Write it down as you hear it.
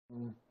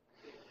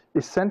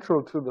is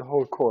central to the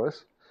whole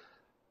course,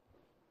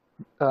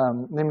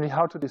 namely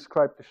how to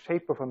describe the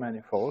shape of a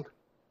manifold.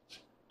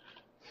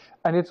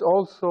 And it's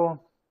also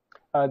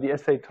the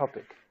essay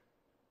topic.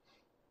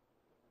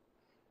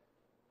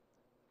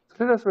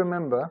 So let us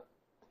remember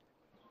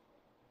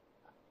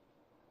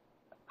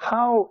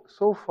how,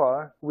 so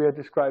far, we are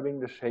describing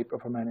the shape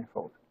of a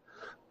manifold.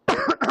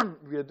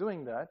 We are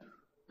doing that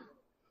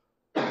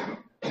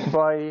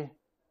by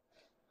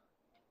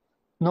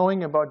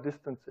knowing about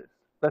distances.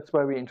 That's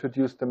why we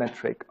introduced the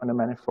metric on a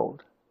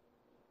manifold.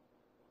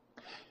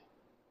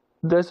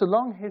 There's a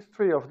long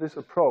history of this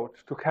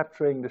approach to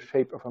capturing the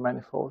shape of a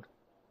manifold.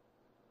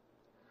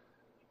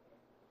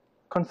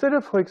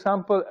 Consider, for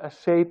example, a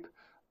shape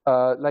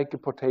like a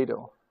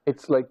potato.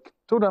 It's like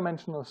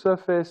two-dimensional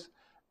surface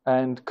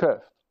and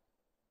curved.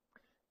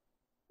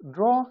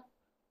 Draw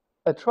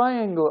a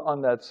triangle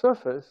on that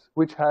surface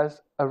which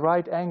has a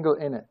right angle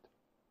in it.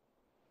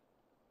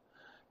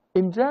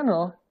 In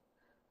general,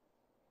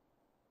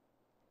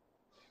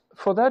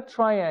 for that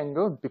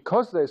triangle,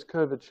 because there's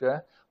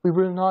curvature, we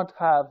will not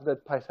have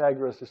that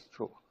Pythagoras is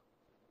true.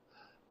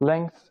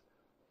 Lengths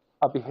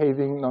are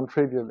behaving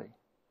non-trivially.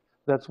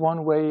 That's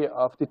one way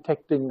of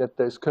detecting that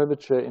there's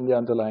curvature in the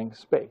underlying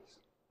space.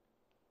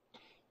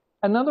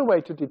 Another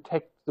way to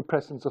detect the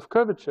presence of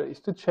curvature is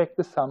to check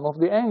the sum of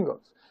the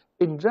angles.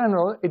 In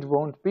general, it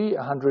won't be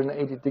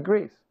 180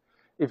 degrees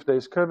if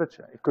there's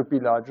curvature. It could be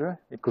larger,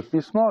 it could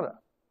be smaller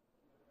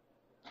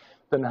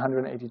than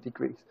 180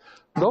 degrees.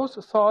 Those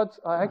thoughts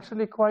are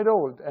actually quite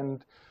old,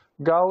 and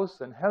Gauss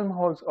and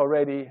Helmholtz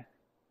already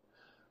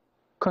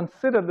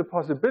considered the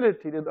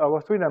possibility that our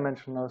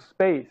three-dimensional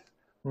space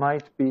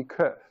might be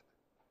curved.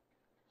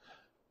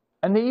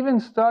 And they even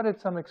started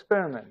some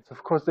experiments.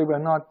 Of course, they were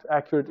not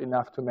accurate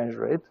enough to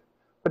measure it,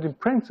 but in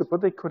principle,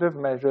 they could have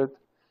measured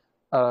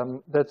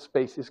that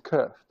space is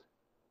curved.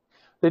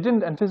 They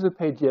didn't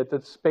anticipate yet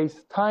that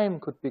space-time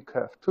could be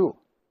curved too.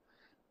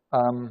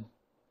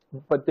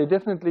 But they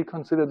definitely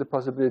considered the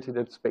possibility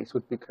that space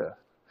would be curved.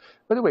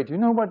 By the way, do you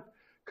know what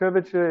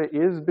curvature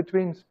is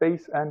between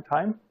space and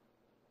time?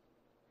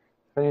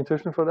 Any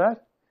intuition for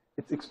that?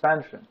 It's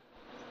expansion.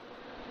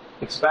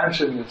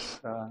 Expansion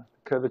is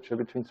curvature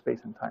between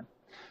space and time.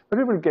 But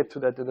we will get to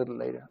that a little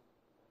later.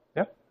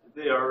 Yeah?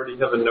 Did they already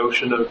have a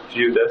notion of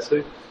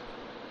geodesics?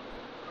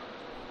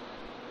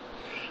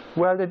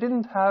 Well, they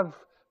didn't have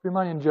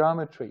Riemannian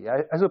geometry.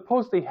 I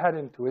suppose they had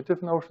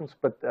intuitive notions,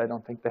 but I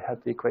don't think they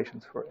had the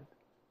equations for it.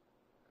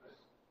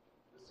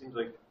 It seems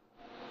like,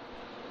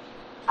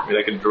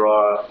 I could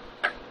draw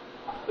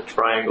a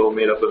triangle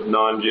made up of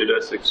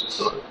non-geodesics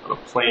just on a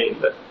plane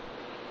that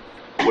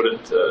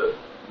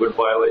would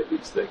violate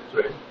these things,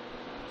 right?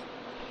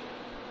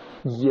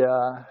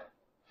 Yeah.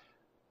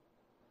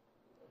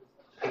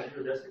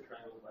 Geodesic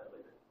triangles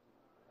violated.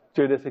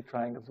 Geodesic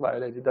triangles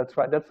violated, that's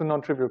right. That's the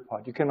non-trivial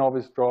part. You can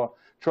always draw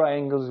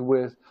triangles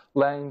with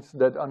lines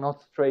that are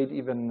not straight,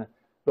 even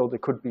though they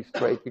could be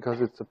straight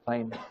because it's a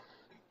plane.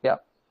 Yeah.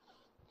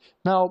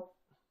 Now,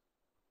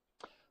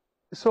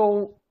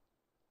 so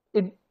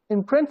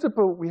in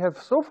principle, we have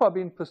so far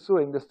been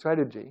pursuing the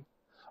strategy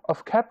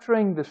of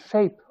capturing the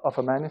shape of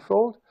a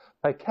manifold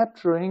by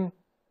capturing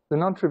the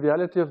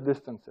non-triviality of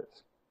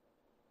distances.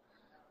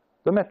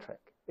 The metric.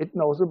 It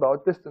knows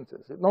about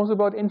distances. It knows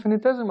about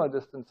infinitesimal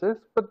distances,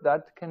 but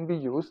that can be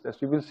used, as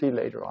we will see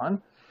later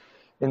on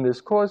in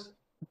this course,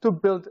 to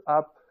build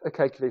up a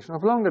calculation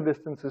of longer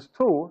distances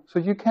too. So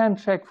you can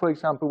check, for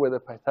example, whether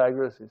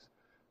Pythagoras is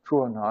true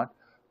or not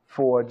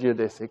for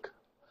geodesic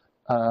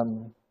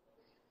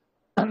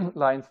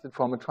lines that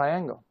form a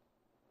triangle.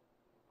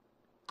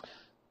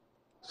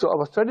 So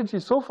our strategy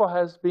so far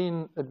has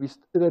been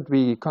that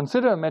we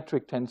consider a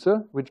metric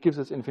tensor, which gives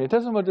us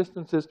infinitesimal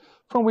distances,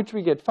 from which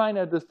we get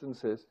finite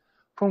distances,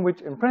 from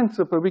which, in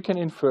principle, we can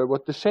infer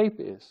what the shape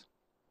is.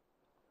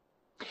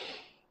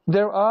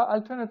 There are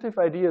alternative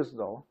ideas,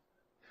 though,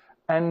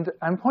 and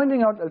I'm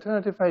pointing out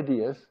alternative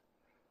ideas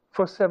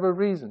for several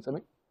reasons. I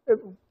mean,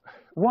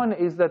 one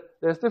is that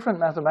there's different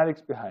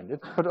mathematics behind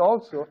it, but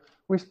also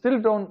we still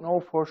don't know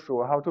for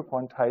sure how to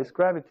quantize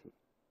gravity.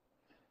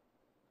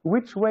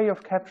 Which way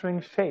of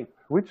capturing shape,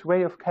 which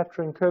way of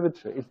capturing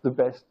curvature is the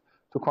best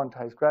to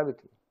quantize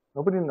gravity?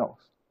 Nobody knows.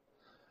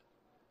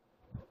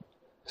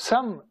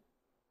 Some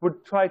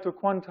would try to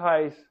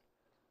quantize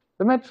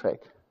the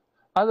metric.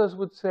 Others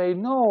would say,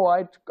 no,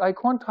 I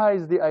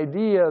quantize the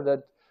idea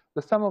that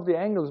the sum of the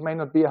angles may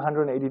not be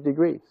 180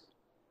 degrees.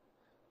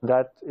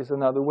 That is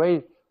another way,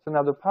 it's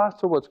another path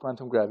towards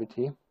quantum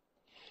gravity.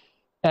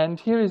 And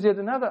here is yet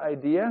another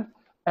idea,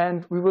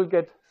 and we will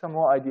get some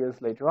more ideas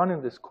later on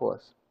in this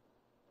course.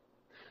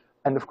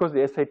 And of course,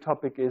 the essay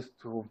topic is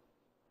to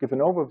give an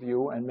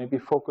overview and maybe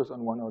focus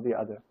on one or the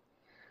other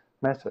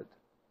method.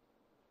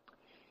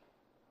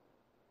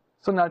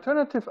 So an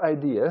alternative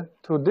idea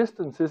to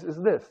distances is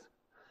this.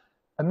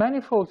 A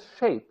manifold's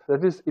shape,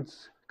 that is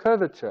its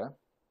curvature,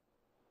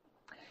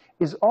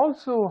 is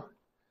also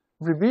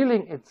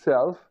revealing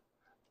itself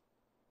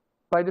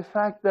by the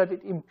fact that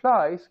it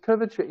implies,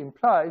 curvature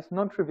implies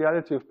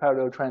non-triviality of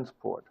parallel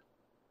transport.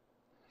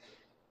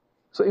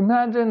 So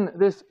imagine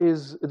this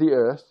is the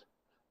Earth,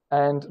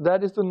 and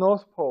that is the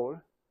North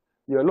Pole.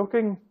 You're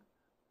looking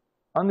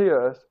on the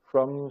Earth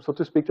from, so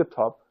to speak, the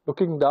top,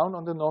 looking down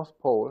on the North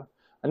Pole.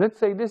 And let's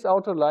say this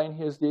outer line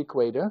here is the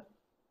equator.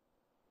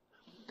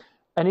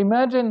 And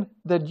imagine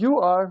that you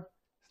are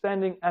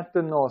standing at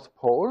the North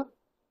Pole,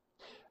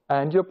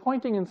 and you're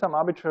pointing in some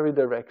arbitrary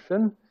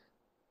direction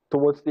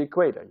towards the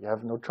equator. You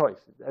have no choice.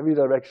 Every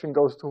direction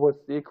goes towards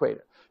the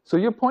equator. So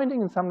you're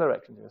pointing in some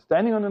direction. You're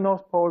standing on the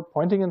North Pole,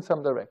 pointing in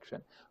some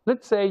direction.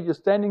 Let's say you're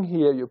standing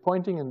here, you're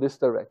pointing in this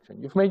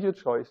direction. You've made your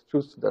choice,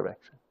 choose the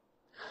direction.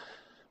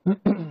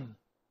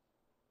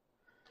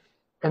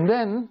 And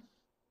then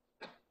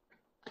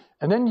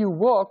you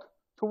walk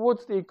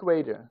towards the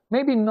equator.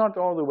 Maybe not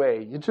all the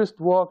way. You just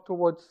walk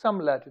towards some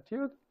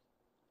latitude,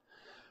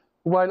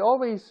 while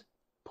always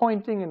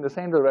pointing in the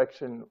same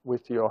direction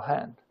with your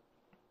hand.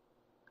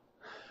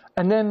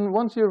 And then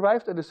once you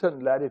arrived at a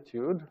certain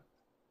latitude,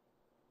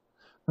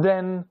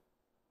 then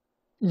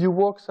you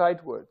walk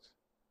sidewards.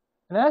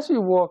 And as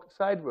you walk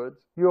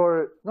sidewards,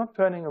 you're not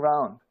turning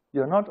around.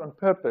 You're not on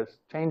purpose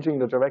changing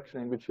the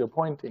direction in which you're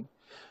pointing.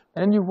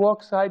 And then you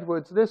walk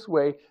sidewards this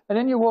way, and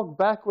then you walk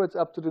backwards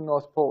up to the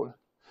North Pole.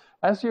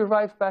 As you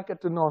arrive back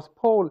at the North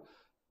Pole,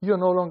 you're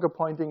no longer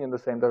pointing in the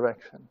same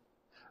direction.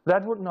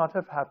 That would not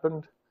have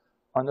happened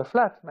on a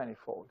flat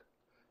manifold.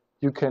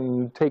 You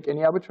can take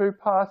any arbitrary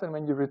path, and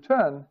when you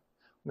return on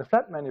the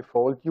flat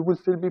manifold, you will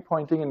still be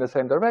pointing in the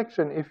same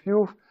direction if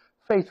you've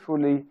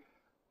faithfully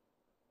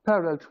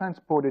parallel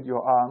transported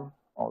your arm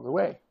all the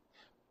way.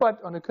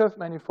 But on a curved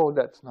manifold,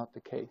 that's not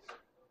the case.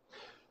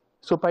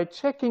 So by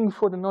checking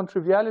for the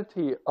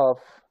non-triviality of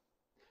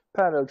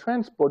parallel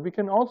transport, we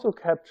can also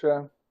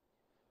capture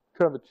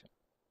curvature.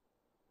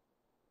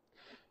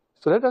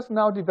 So let us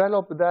now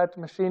develop that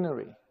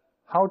machinery,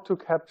 how to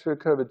capture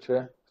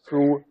curvature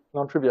through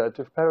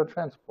non-triviality of parallel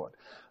transport.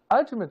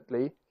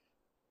 Ultimately,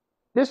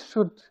 this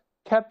should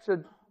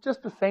capture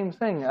just the same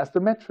thing as the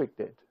metric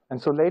did.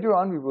 And so later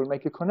on, we will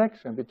make a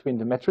connection between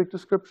the metric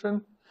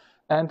description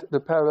and the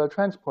parallel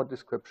transport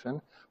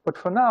description. But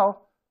for now,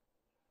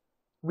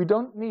 we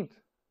don't need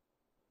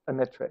a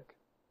metric.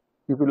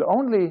 We will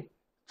only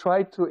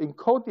try to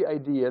encode the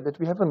idea that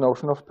we have a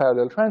notion of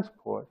parallel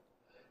transport,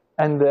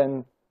 and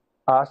then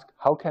ask,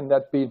 how can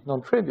that be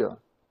non-trivial?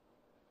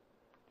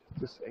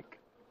 Just a sec.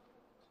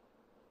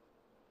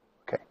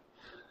 Okay.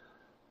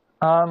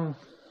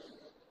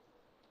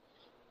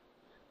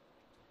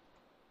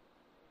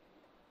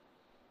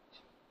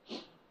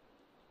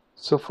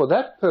 So for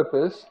that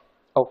purpose,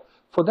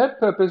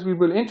 we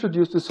will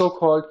introduce the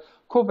so-called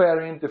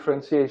covariant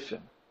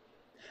differentiation.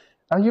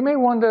 Now you may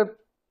wonder,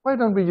 why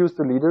don't we use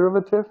the Lie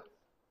derivative?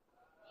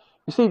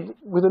 You see,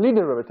 with the Lie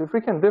derivative,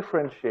 we can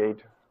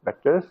differentiate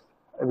vectors.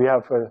 We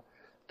have a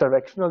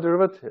directional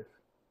derivative.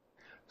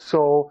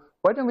 So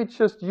why don't we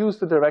just use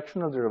the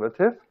directional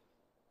derivative,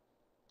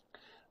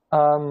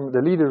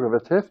 the Lie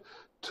derivative,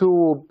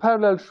 to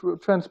parallel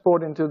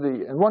transport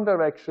in one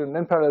direction,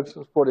 then parallel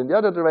transport in the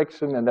other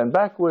direction, and then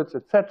backwards,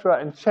 etc.,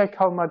 and check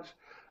how much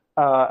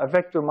a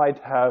vector might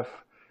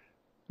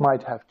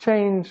have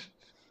changed,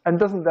 and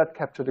doesn't that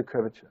capture the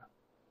curvature?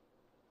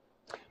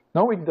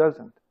 No, it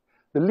doesn't.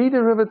 The Lie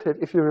derivative,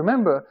 if you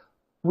remember,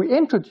 we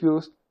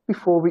introduced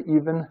before we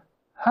even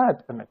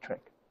had a metric.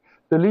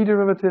 The Lie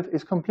derivative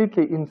is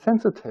completely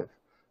insensitive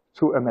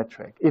to a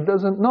metric. It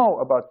doesn't know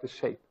about the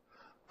shape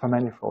of a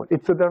manifold.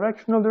 It's a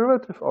directional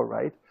derivative, all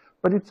right,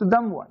 but it's a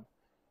dumb one.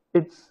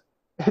 It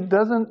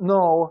doesn't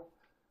know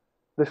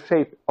the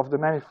shape of the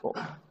manifold.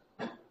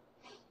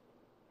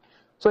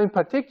 So in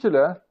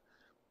particular,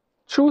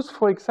 choose,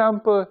 for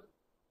example,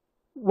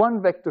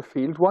 one vector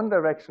field, one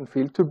direction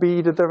field, to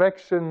be the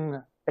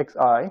direction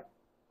xi.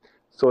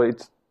 So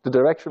it's the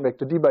direction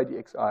vector d by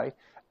dxi.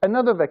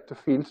 Another vector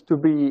field to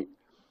be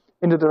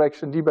in the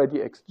direction d by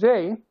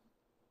dxj.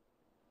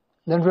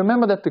 Then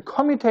remember that the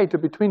commutator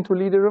between two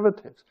Lie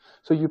derivatives,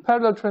 so you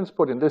parallel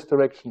transport in this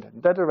direction, then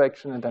that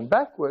direction, and then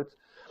backwards,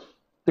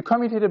 the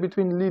commutator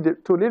between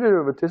two Lie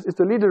derivatives is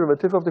the Lie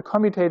derivative of the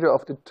commutator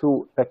of the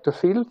two vector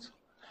fields.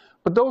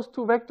 But those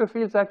two vector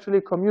fields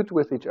actually commute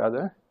with each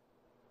other.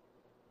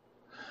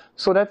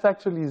 So that's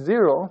actually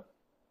 0.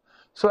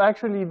 So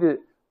actually the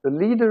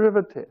Lie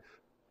derivative,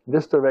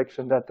 this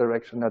direction, that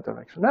direction, that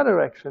direction, that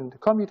direction, the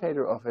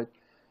commutator of it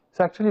is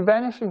actually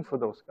vanishing for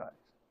those guys,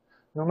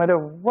 no matter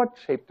what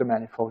shape the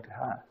manifold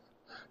has.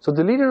 So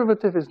the Lie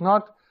derivative is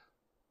not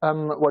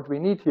what we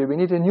need here. We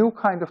need a new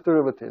kind of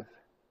derivative.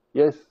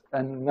 Yes,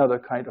 another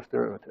kind of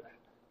derivative.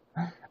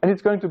 And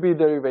it's going to be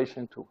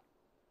derivation too.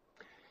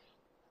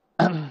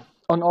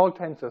 On all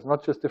tensors,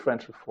 not just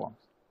differential forms.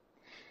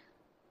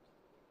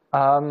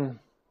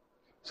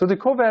 So the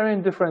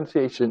covariant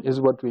differentiation is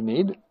what we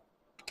need.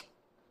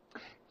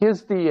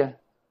 Here's the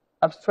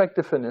abstract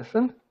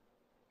definition.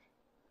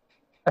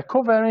 A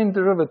covariant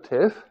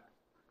derivative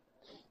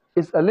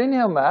is a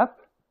linear map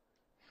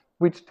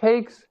which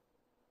takes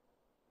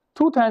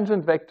two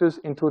tangent vectors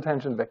into a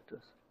tangent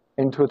vector,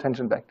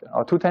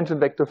 or two tangent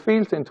vector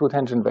fields into a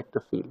tangent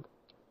vector field.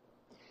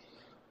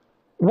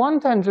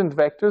 One tangent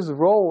vector's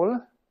role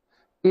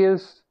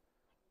is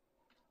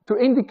to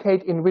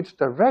indicate in which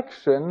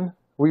direction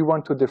we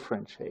want to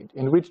differentiate,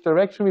 in which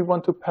direction we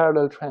want to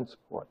parallel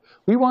transport.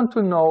 We want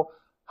to know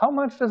how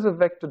much does a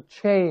vector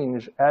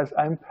change as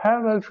I'm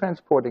parallel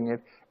transporting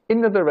it in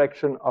the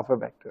direction of a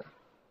vector.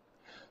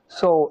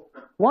 So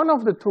one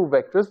of the two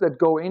vectors that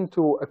go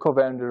into a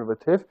covariant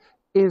derivative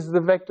is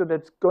the vector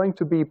that's going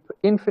to be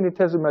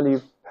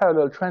infinitesimally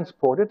parallel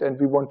transported, and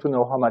we want to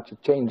know how much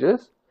it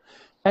changes.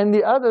 And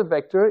the other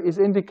vector is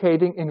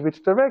indicating in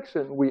which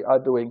direction we are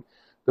doing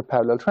the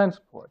parallel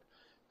transport.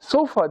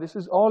 So far, this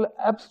is all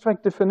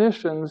abstract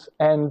definitions,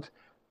 and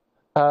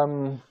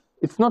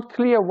it's not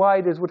clear why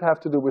this would have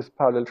to do with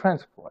parallel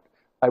transport.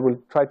 I will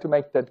try to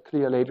make that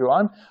clear later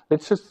on.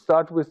 Let's just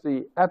start with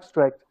the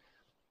abstract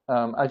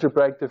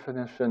algebraic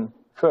definition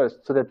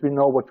first, so that we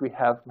know what we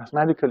have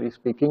mathematically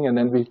speaking, and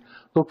then we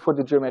look for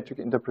the geometric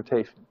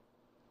interpretation.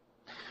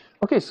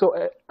 Okay,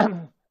 so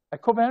a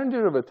covariant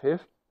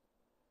derivative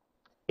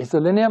is a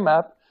linear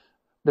map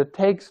that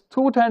takes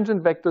two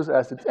tangent vectors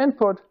as its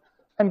input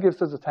and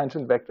gives us a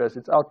tangent vector as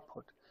its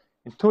output.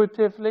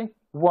 Intuitively,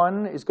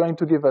 one is going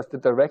to give us the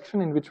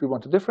direction in which we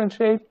want to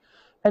differentiate,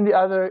 and the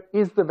other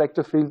is the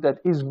vector field that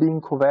is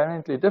being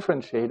covariantly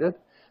differentiated,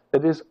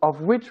 that is,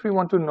 of which we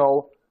want to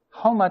know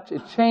how much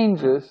it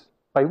changes,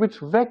 by which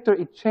vector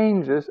it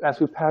changes as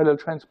we parallel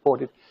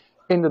transport it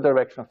in the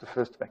direction of the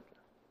first vector.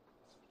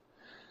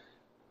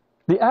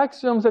 The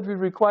axioms that we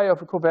require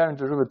of a covariant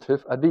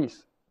derivative are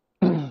these.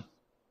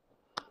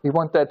 We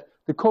want that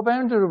the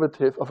covariant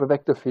derivative of a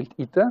vector field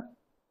eta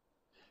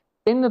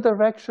in the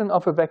direction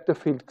of a vector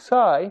field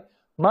psi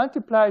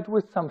multiplied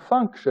with some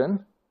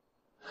function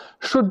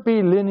should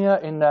be linear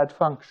in that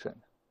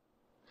function.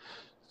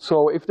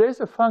 So if there's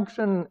a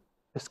function,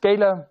 a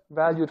scalar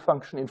valued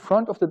function in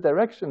front of the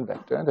direction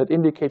vector that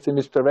indicates in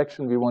which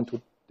direction we want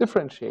to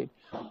differentiate,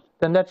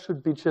 then that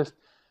should be just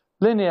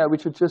linear. We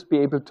should just be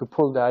able to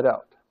pull that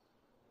out.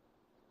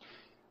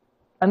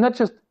 And that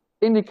just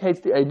indicates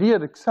the idea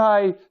that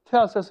psi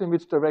tells us in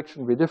which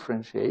direction we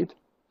differentiate,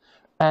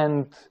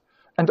 and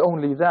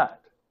only that.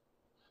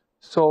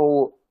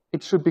 So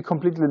it should be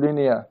completely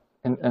linear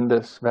in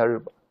this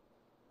variable.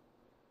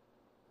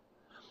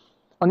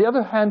 On the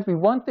other hand, we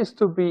want this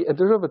to be a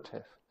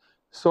derivative.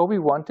 So we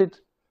want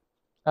it,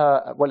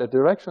 well, a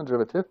directional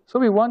derivative. So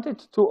we want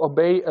it to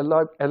obey a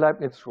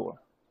Leibniz rule,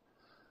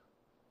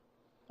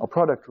 or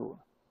product rule.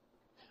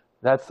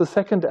 That's the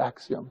second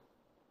axiom.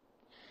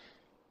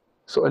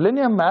 So a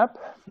linear map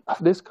of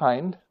this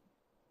kind,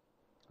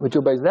 which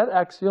obeys that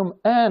axiom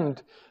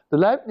and the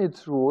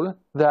Leibniz rule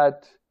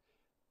that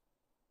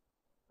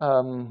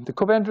the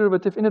covariant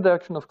derivative in the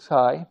direction of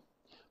psi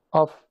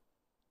of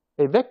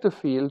a vector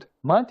field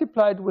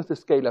multiplied with the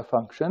scalar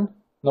function.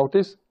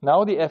 Notice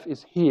now the f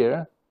is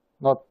here,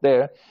 not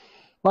there,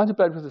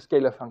 multiplied with the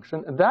scalar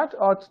function. That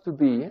ought to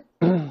be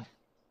the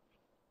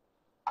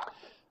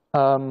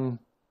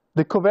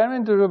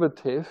covariant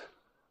derivative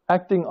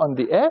acting on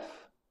the f,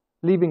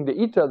 leaving the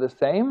eta the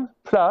same,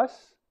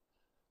 plus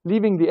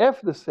leaving the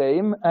f the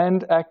same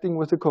and acting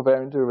with the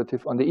covariant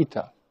derivative on the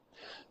eta.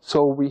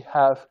 So we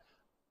have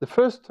the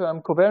first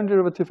term, covariant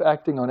derivative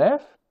acting on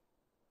f,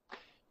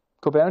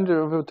 covariant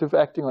derivative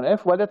acting on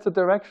f. Well, that's a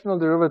directional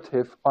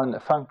derivative on a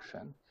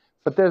function,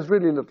 but there's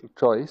really little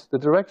choice. The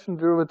directional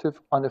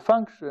derivative on a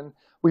function,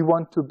 we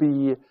want to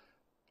be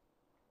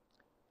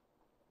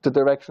the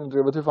directional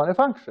derivative on a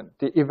function,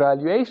 the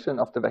evaluation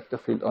of the vector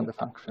field on the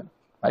function.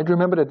 Right?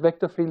 Remember that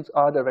vector fields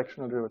are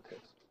directional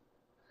derivatives.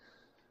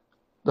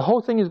 The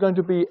whole thing is going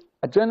to be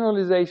a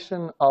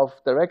generalization of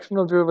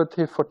directional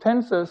derivative for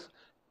tensors,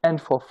 and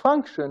for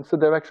functions, the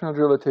directional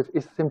derivative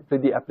is simply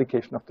the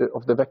application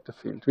of the vector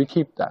field. We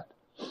keep that.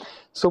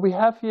 So we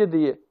have here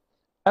the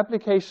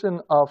application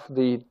of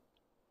the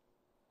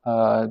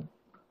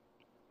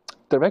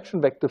direction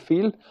vector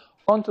field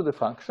onto the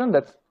function.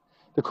 That's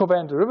the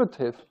covariant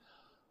derivative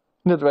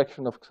in the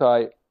direction of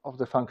psi of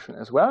the function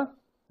as well,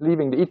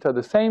 leaving the eta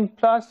the same,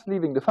 plus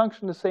leaving the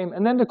function the same,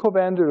 and then the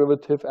covariant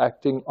derivative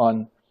acting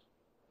on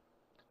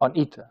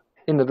eta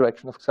in the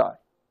direction of psi.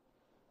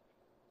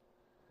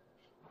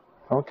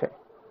 Okay.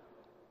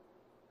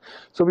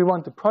 So we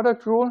want the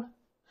product rule,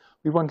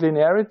 we want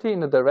linearity in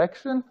the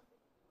direction,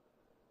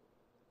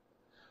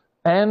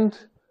 and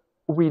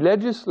we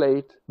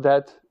legislate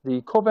that the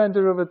covariant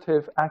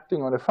derivative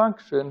acting on a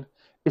function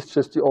is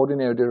just the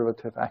ordinary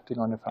derivative acting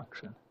on a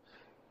function.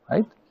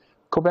 Right?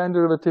 Covariant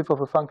derivative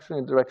of a function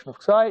in the direction of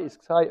psi is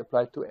psi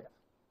applied to f.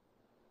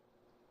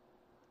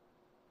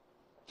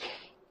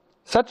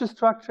 Such a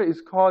structure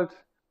is called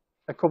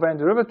a covariant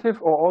derivative,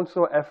 or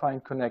also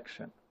affine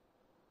connection.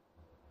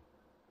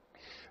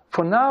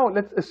 For now,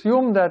 let's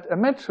assume that a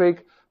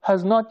metric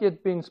has not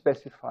yet been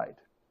specified.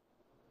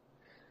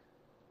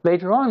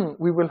 Later on,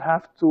 we will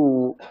have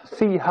to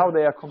see how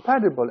they are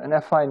compatible, an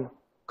affine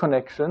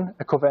connection,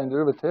 a covariant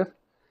derivative,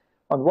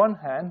 on one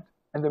hand,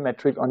 and the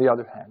metric on the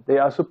other hand. They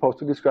are supposed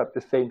to describe the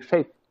same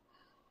shape,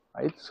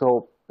 right?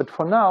 So, but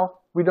for now,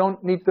 we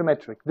don't need the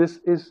metric.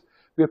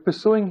 We are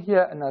pursuing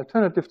here an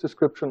alternative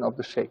description of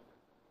the shape.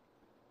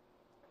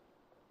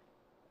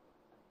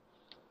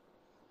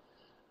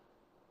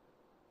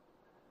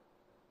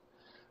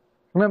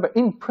 Remember,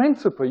 in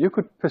principle, you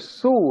could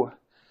pursue,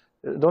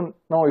 don't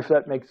know if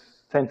that makes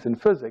sense in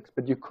physics,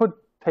 but you could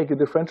take a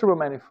differentiable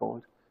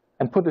manifold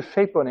and put a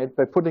shape on it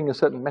by putting a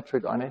certain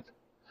metric on it,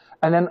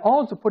 and then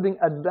also putting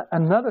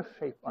another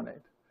shape on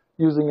it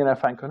using an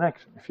affine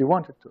connection, if you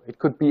wanted to. It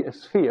could be a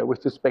sphere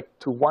with respect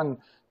to one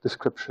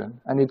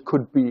description, and it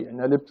could be an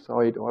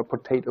ellipsoid or a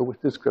potato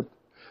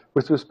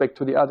with respect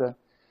to the other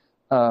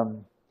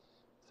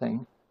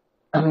thing,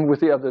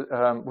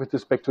 with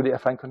respect to the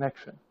affine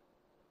connection.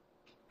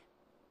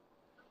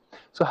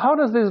 So how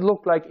does this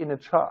look like in a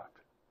chart?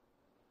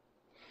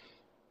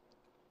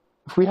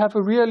 If we have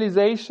a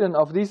realization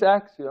of these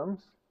axioms,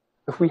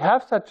 if we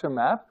have such a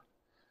map,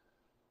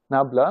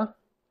 nabla,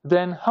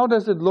 then how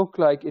does it look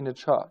like in a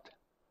chart?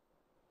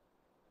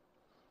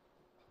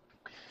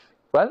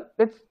 Well,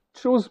 let's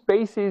choose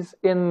bases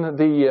in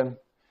the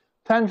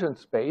tangent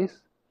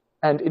space,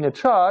 and in a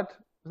chart,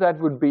 that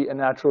would be a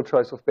natural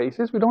choice of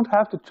bases. We don't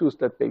have to choose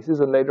that basis,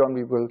 and later on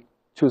we will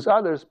choose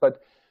others,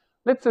 but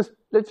let's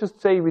just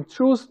say we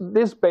choose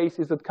this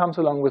basis that comes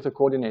along with the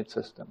coordinate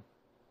system.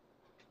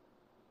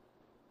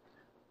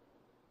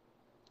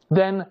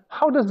 Then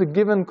how does a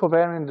given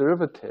covariant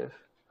derivative,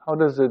 how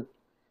does a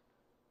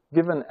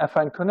given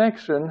affine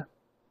connection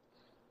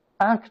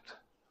act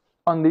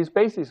on these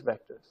basis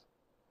vectors?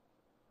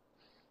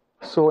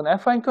 So an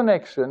affine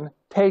connection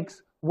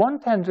takes one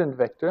tangent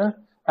vector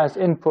as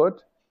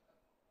input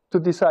to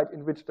decide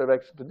in which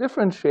direction to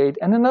differentiate,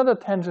 and another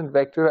tangent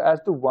vector as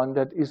the one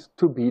that is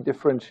to be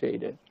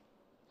differentiated,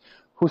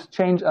 whose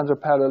change under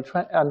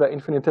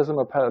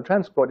infinitesimal parallel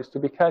transport is to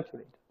be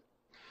calculated.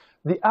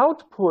 The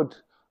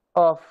output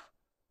of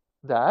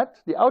that,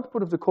 the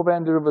output of the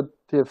covariant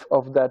derivative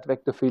of that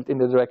vector field in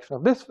the direction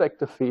of this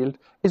vector field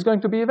is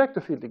going to be a vector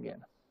field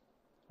again,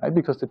 right?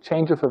 Because the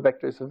change of a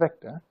vector is a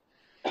vector.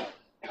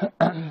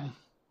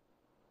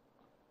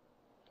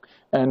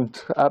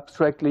 And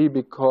abstractly,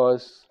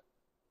 because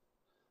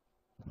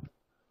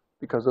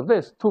of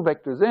this, two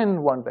vectors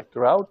in, one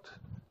vector out.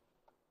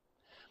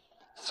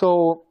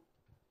 So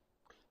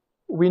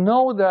we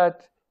know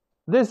that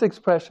this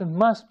expression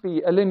must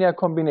be a linear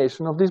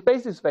combination of these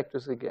basis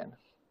vectors again.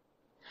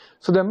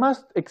 So there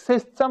must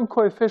exist some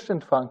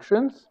coefficient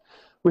functions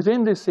with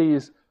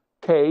indices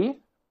k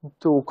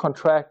to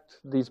contract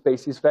these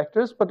basis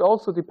vectors, but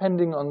also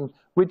depending on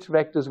which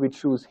vectors we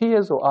choose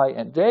here, so I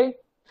and j.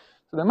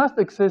 So there must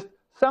exist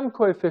some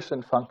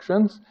coefficient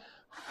functions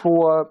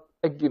for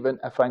a given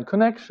affine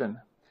connection,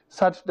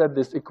 such that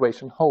this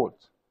equation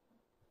holds.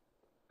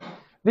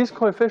 These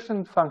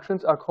coefficient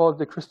functions are called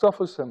the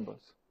Christoffel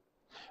symbols.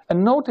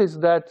 And notice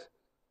that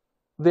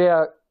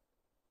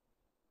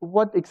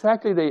what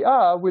exactly they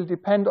are will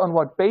depend on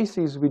what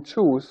bases we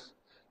choose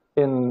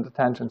in the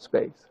tangent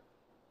space.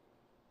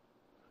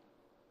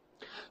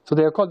 So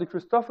they are called the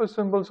Christoffel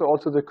symbols, or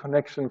also the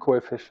connection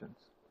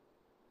coefficients.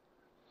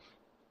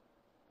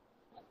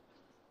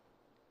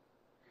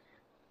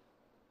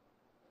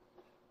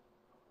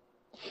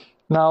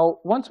 Now,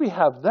 once we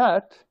have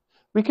that,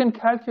 we can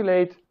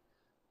calculate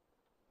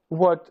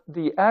what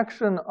the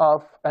action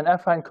of an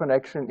affine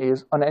connection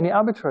is on any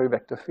arbitrary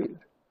vector field.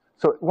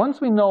 So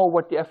once we know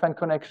what the affine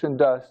connection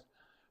does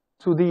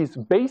to these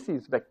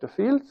basis vector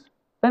fields,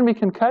 then we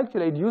can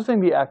calculate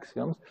using the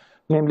axioms,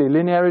 namely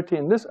linearity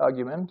in this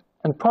argument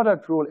and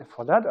product rule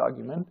for that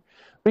argument,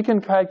 we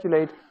can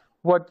calculate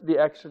what the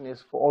action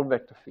is for all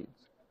vector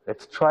fields.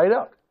 Let's try it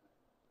out.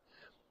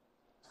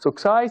 So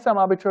psi is some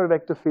arbitrary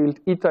vector field,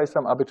 eta is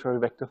some arbitrary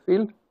vector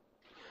field.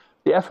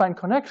 The affine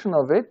connection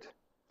of it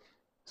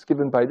is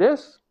given by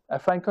this.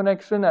 Affine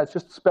connection, I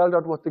just spelled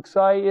out what the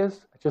psi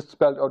is. I just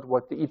spelled out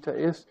what the eta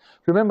is.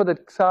 Remember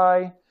that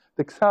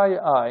the psi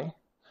I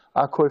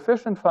are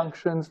coefficient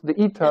functions. The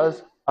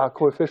etas are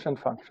coefficient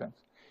functions.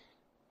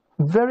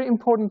 Very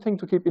important thing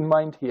to keep in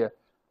mind here.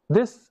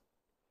 This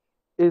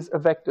is a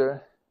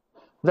vector.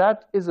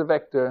 That is a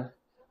vector.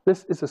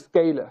 This is a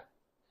scalar.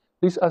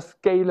 These are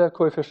scalar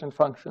coefficient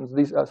functions.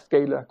 These are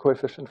scalar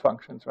coefficient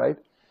functions, right?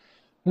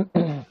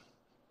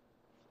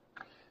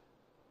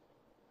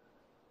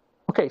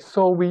 Okay,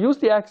 so we use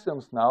the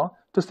axioms now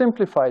to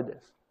simplify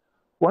this.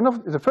 One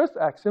of the first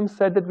axioms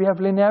said that we have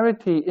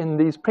linearity in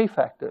these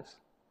prefactors.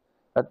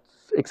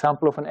 That's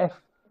example of an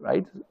f,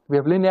 right? We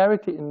have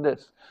linearity in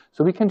this.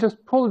 So we can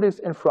just pull this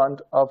in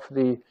front of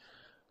the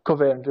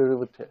covariant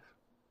derivative.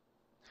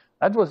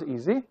 That was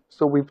easy,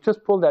 so we've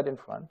just pulled that in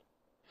front.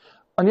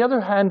 On the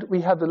other hand, we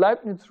have the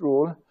Leibniz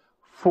rule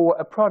for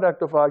a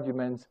product of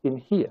arguments in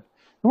here.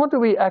 And what do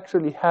we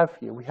actually have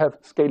here? We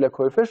have scalar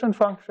coefficient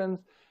functions,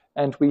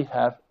 and we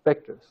have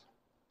vectors.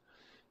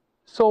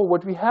 So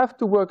what we have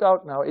to work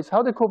out now is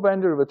how the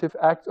covariant derivative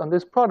acts on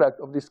this product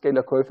of these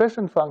scalar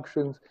coefficient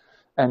functions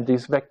and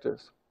these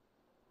vectors.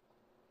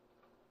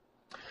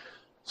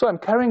 So I'm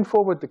carrying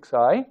forward the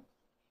psi.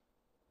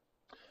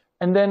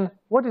 And then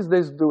what is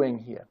this doing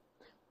here?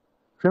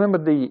 Remember,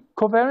 the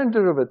covariant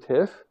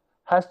derivative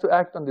has to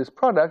act on this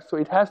product, so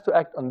it has to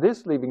act on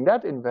this, leaving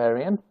that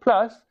invariant,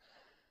 plus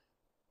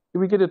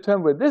we get a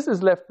term where this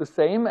is left the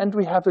same, and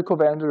we have the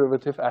covariant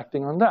derivative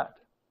acting on that.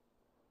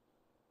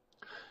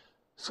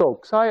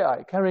 So psi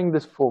I, carrying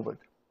this forward.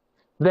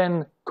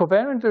 Then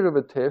covariant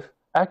derivative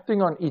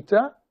acting on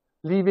eta,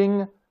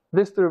 leaving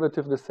this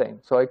derivative the same.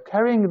 So I'm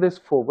carrying this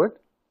forward,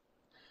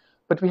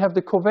 but we have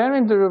the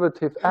covariant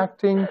derivative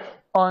acting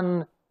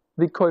on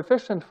the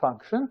coefficient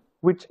function,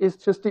 which is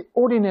just the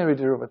ordinary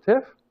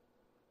derivative.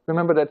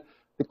 Remember that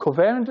the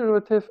covariant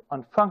derivative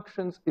on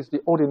functions is the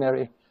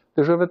ordinary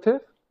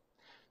derivative.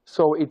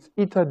 So it's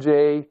eta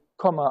j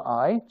comma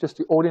I, just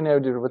the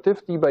ordinary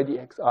derivative, d by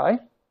dxi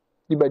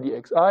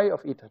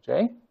of eta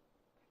j.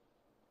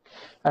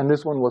 And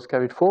this one was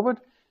carried forward.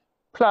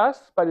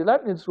 Plus, by the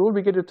Leibniz rule,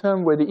 we get a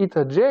term where the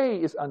eta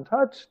j is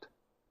untouched,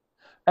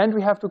 and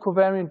we have to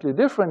covariantly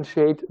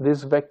differentiate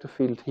this vector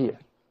field here.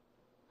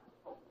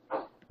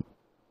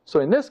 So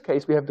in this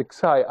case, we have the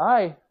psi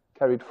I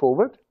carried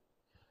forward.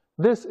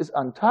 This is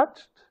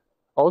untouched,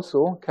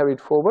 also carried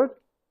forward.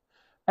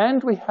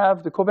 And we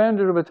have the covariant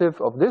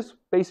derivative of this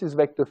basis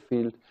vector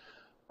field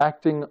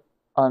acting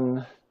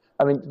on,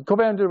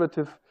 covariant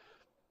derivative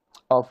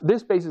of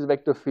this basis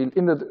vector field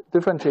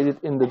differentiated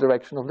in the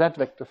direction of that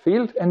vector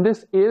field. And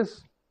this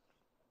is,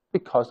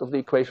 because of the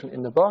equation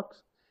in the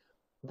box,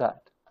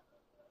 that.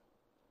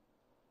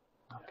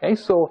 Okay,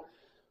 so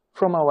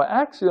from our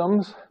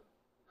axioms,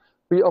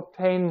 we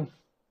obtain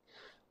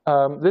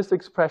this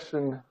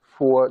expression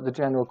for the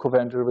general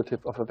covariant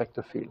derivative of a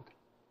vector field.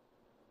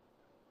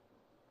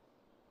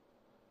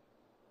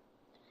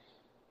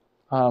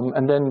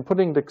 And then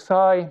putting the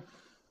psi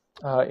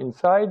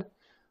inside,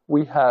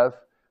 we have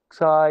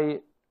psi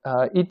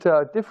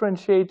eta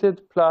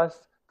differentiated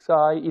plus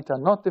psi eta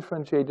not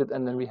differentiated,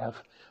 and then we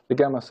have the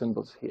gamma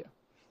symbols here.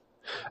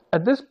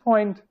 At this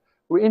point,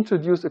 we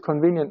introduce a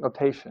convenient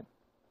notation.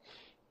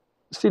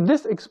 See,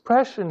 this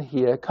expression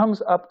here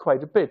comes up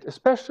quite a bit,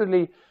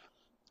 especially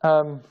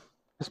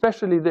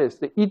this,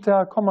 the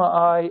eta comma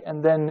I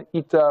and then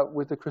eta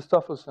with the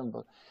Christoffel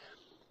symbol.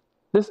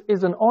 This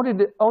is an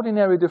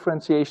ordinary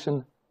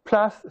differentiation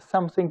plus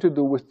something to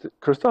do with the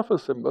Christoffel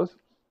symbols.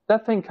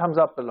 That thing comes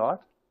up a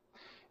lot.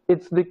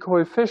 It's the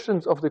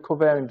coefficients of the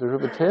covariant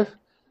derivative.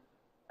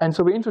 And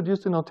so we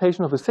introduced the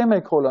notation of a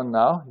semicolon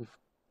now. You've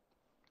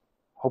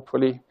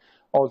hopefully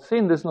all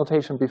seen this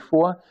notation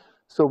before.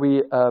 So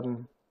we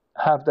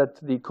have that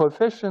the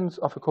coefficients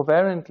of a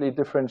covariantly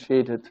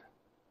differentiated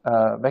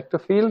vector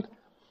field.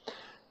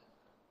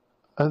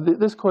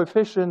 This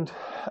coefficient,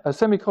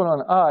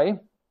 semicolon I,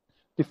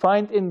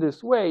 defined in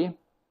this way,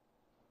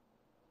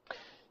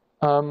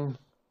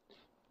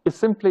 is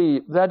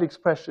simply that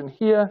expression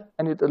here,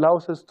 and it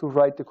allows us to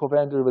write the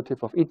covariant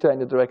derivative of eta in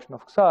the direction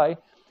of psi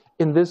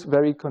in this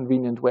very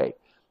convenient way.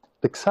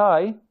 The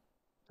psi,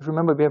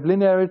 remember we have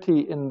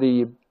linearity in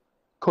the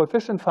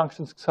coefficient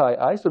functions psi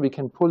I, so we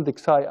can pull the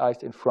psi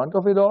i's in front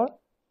of it all.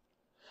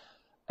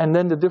 And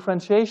then the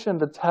differentiation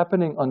that's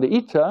happening on the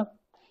eta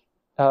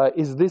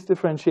is this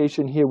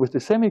differentiation here with the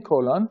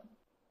semicolon,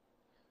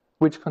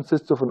 which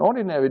consists of an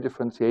ordinary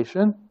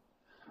differentiation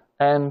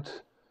and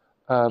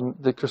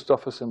the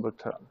Christoffel symbol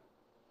term.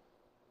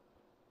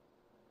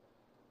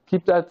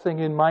 Keep that thing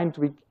in mind.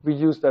 We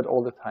use that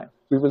all the time.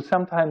 We will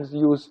sometimes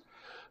use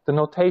the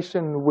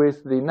notation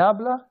with the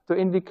nabla to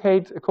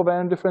indicate a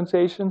covariant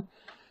differentiation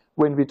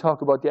when we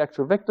talk about the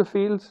actual vector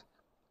fields.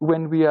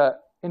 When we are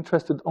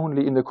interested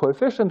only in the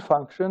coefficient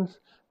functions,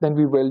 then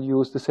we will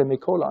use the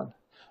semicolon.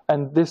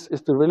 And this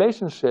is the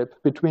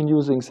relationship between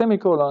using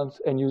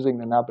semicolons and using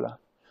the nabla.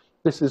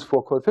 This is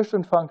for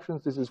coefficient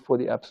functions. This is for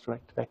the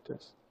abstract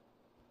vectors.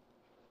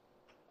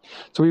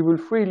 So we will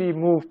freely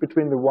move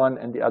between the one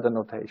and the other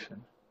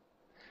notation.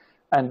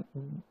 And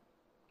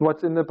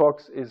what's in the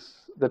box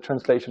is the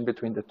translation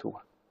between the two.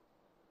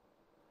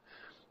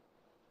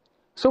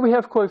 So we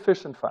have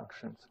coefficient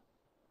functions.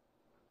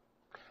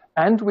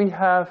 And we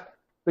have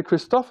the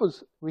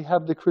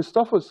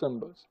Christoffel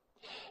symbols.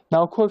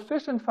 Now,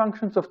 coefficient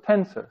functions of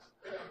tensors,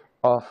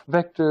 of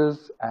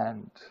vectors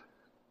and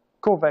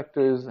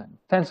covectors and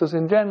tensors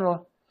in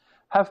general,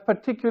 have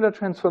particular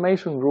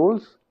transformation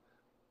rules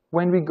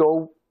when we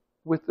go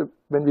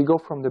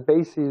from the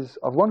basis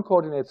of one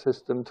coordinate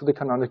system to the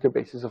canonical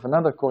basis of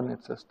another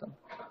coordinate system.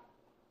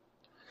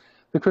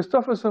 The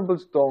Christoffel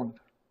symbols don't.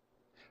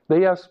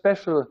 They are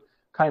special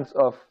kinds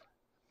of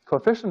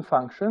coefficient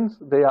functions.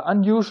 They are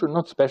unusual,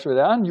 not special,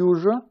 they're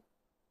unusual.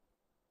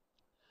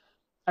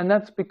 And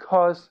that's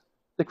because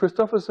the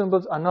Christoffel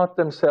symbols are not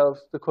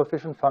themselves the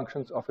coefficient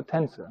functions of a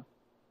tensor.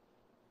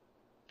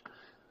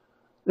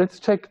 Let's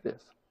check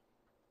this.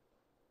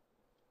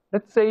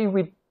 Let's say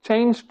we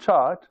change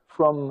chart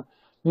from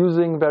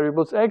using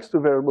variables x to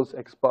variables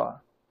x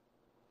bar.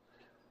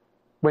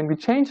 When we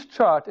change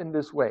chart in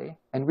this way,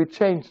 and we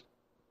change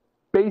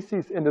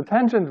bases in the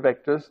tangent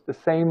vectors, the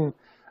same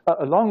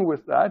along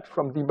with that,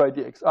 from d by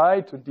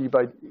dxi to d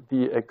by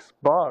dx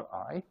bar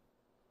I,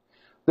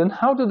 then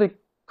how do the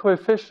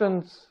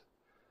coefficients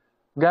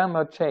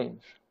gamma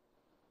change?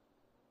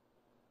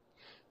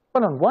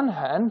 But on one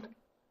hand,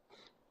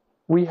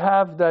 we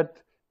have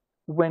that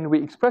when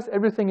we express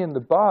everything in the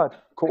bar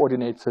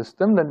coordinate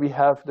system, then we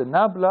have the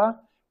nabla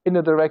in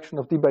the direction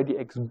of d by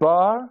dx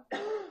bar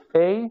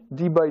A,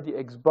 d by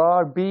dx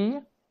bar B,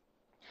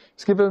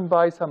 It's given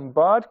by some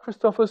barred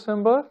Christoffel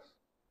symbols.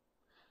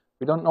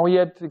 We don't know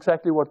yet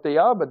exactly what they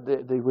are, but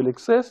they will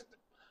exist,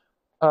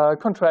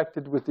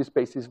 contracted with these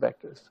basis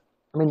vectors.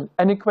 I mean,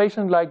 an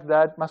equation like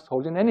that must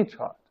hold in any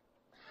chart.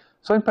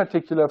 So in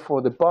particular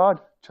for the barred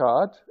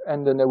chart,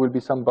 and then there will be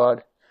some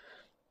barred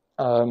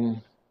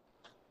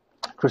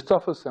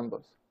Christoffel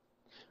symbols.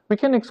 We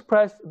can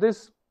express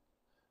this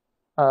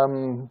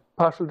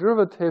partial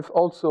derivative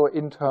also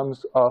in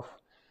terms of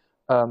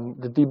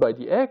the d by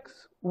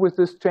dx with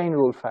this chain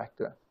rule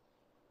factor.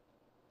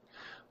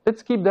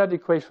 Let's keep that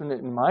equation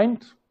in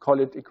mind, call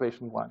it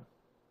equation 1.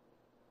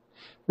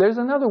 There's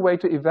another way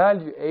to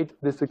evaluate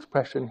this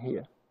expression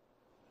here,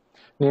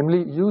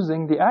 namely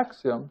using the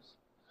axioms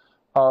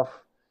of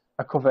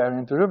a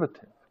covariant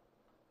derivative.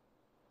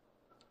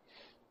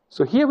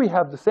 So here we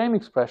have the same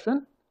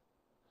expression,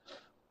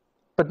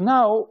 but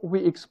now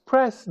we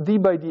express d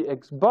by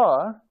dx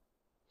bar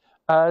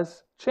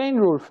as chain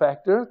rule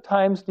factor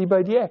times d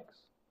by dx.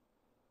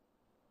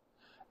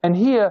 And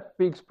here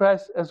we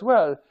express as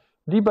well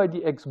d by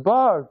dx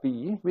bar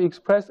b, we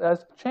express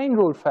as chain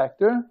rule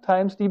factor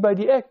times d by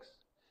dx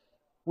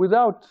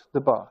without the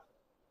bar.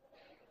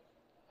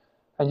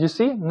 And you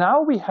see,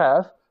 now we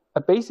have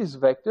a basis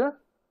vector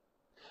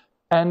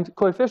and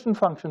coefficient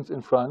functions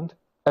in front,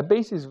 a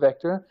basis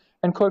vector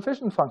and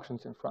coefficient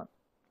functions in front.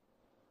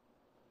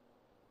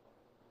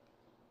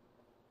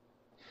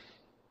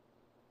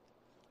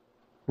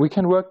 We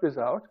can work this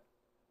out.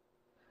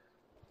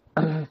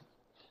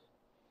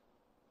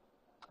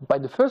 By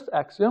the first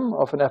axiom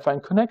of an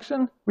affine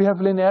connection, we have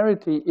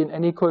linearity in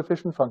any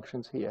coefficient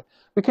functions here.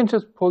 We can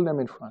just pull them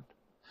in front.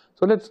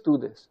 So let's do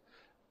this.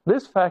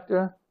 This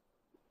factor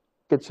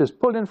gets just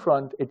pulled in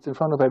front. It's in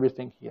front of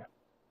everything here.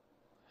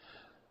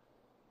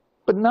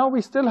 But now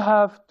we still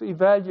have to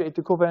evaluate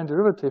the covariant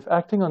derivative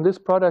acting on this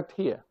product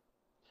here,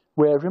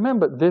 where,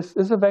 remember, this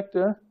is a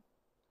vector,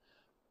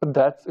 but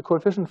that's a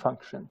coefficient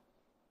function.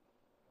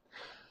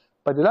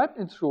 By the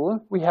Leibniz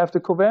rule, we have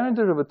the covariant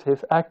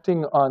derivative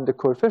acting on the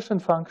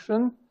coefficient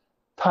function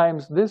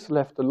times this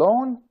left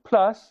alone,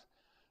 plus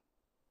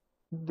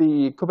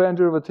the covariant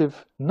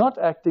derivative not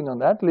acting on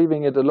that,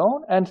 leaving it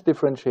alone, and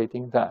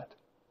differentiating that.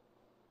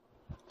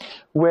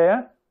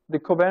 Where the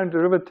covariant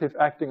derivative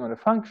acting on a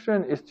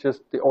function is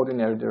just the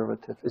ordinary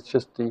derivative. It's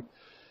just the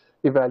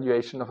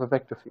evaluation of a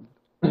vector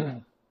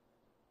field.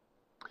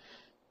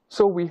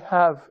 So we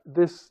have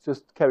this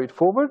just carried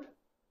forward.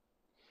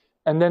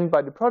 And then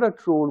by the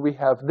product rule, we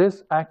have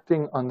this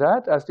acting on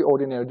that as the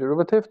ordinary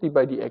derivative, d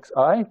by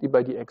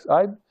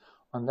dxi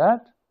on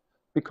that,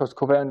 because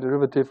covariant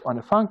derivative on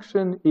a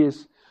function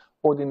is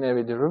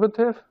ordinary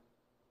derivative.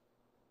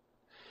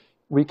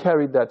 We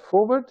carry that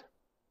forward.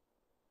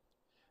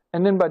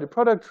 And then by the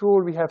product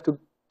rule, we have to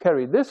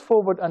carry this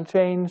forward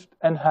unchanged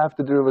and have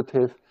the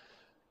derivative,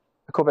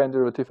 the covariant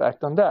derivative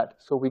act on that.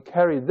 So we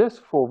carry this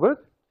forward.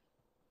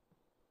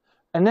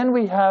 And then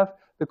we have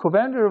the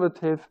covariant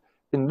derivative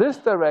in this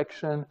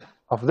direction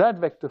of that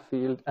vector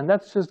field, and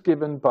that's just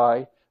given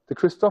by the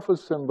Christoffel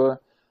symbol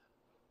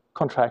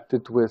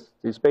contracted with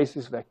these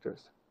basis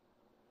vectors.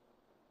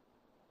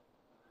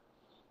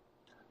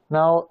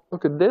 Now,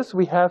 look at this.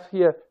 We have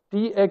here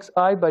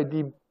dxi by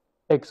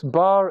dx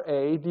bar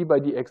a, d by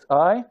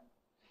dxi.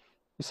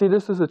 You see,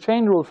 this is a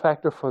chain rule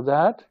factor for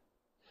that.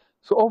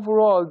 So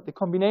overall, the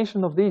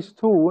combination of these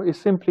two is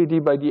simply d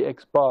by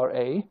dx bar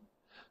a.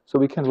 So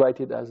we can write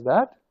it as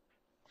that.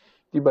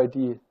 D by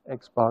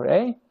dx bar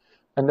a,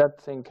 and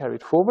that thing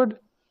carried forward.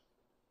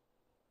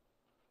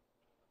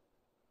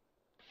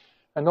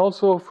 And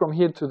also from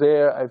here to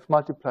there, I've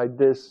multiplied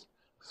this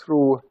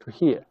through to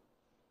here.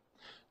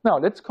 Now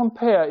let's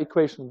compare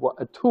equation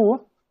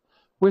 2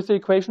 with the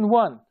equation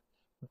 1.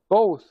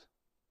 Both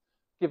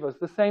give us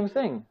the same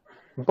thing.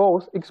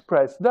 Both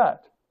express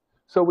that.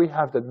 So we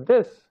have that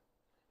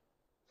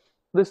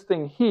this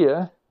thing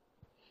here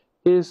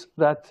is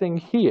that thing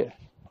here.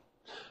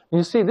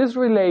 You see, this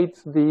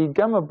relates the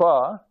gamma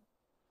bar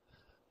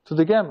to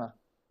the gamma,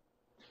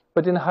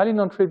 but in a highly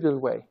non-trivial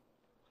way.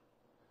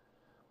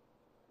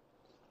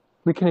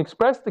 We can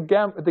express the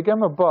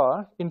gamma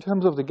bar in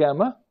terms of the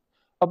gamma,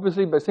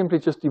 obviously by simply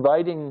just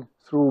dividing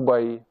through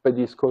by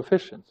these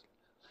coefficients.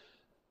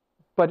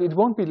 But it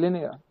won't be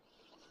linear.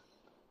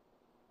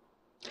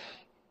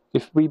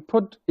 If we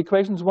put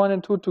equations 1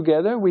 and 2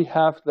 together, we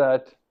have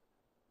that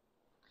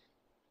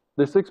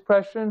this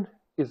expression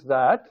is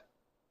that.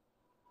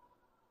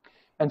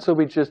 And so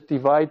we just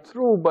divide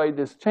through by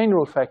this chain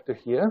rule factor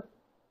here.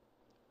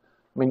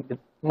 I mean, it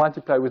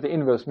multiply with the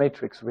inverse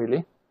matrix,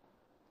 really.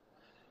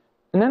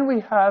 And then we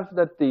have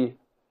that the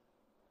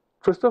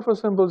Christoffel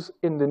symbols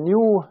in the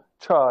new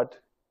chart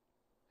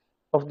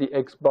of the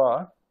x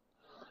bar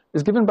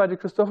is given by the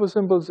Christoffel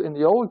symbols in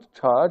the old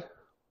chart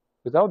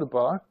without a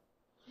bar.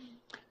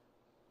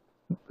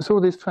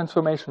 So this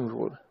transformation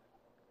rule.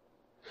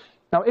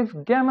 Now, if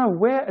gamma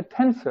were a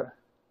tensor,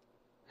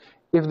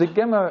 if the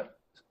gamma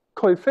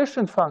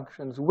coefficient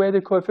functions were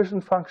the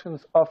coefficient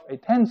functions of a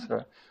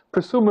tensor,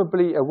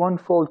 presumably a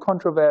one-fold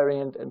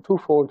contravariant and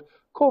two-fold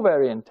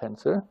covariant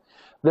tensor,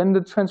 then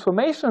the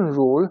transformation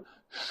rule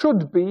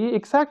should be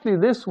exactly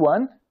this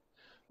one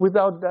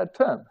without that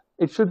term.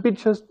 It should be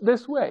just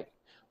this way,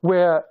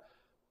 where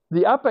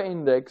the upper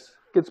index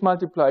gets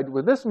multiplied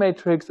with this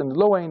matrix and the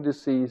lower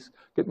indices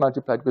get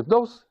multiplied with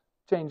those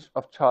change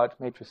of charge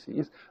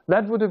matrices.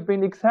 That would have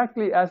been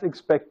exactly as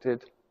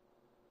expected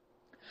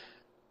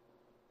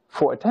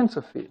for a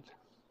tensor field.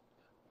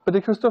 But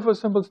the Christoffel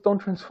symbols don't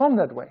transform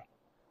that way.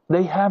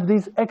 They have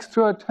these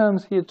extra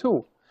terms here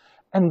too.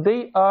 And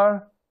they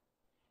are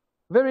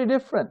very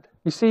different.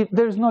 You see,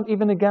 there's not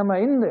even a gamma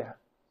in there.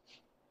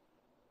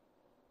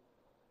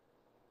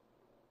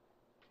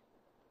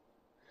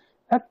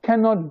 That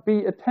cannot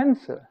be a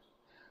tensor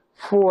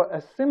for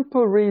a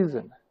simple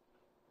reason.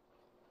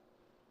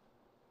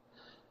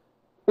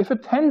 If a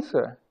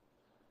tensor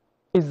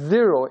is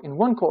 0 in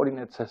one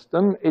coordinate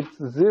system, it's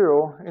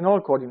 0 in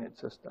all coordinate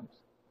systems.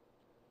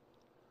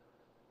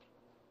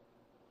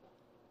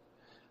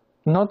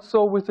 Not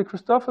so with the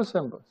Christoffel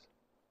symbols.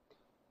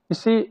 You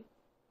see,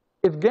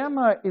 if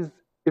gamma is,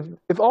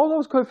 if all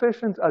those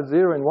coefficients are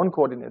 0 in one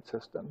coordinate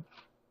system,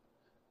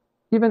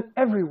 even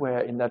everywhere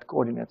in that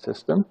coordinate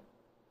system,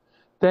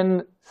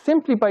 then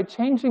simply by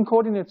changing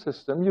coordinate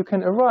system, you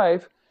can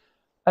arrive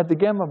at the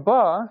gamma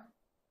bar,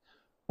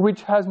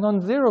 which has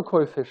non-zero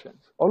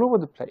coefficients all over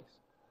the place.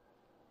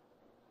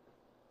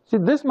 See,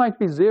 this might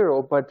be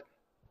 0, but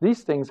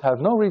these things have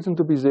no reason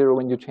to be 0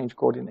 when you change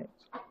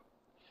coordinates.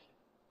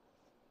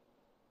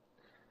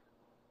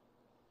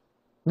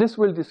 This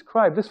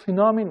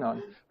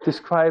phenomenon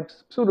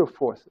describes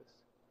pseudo-forces.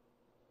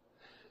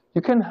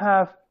 You can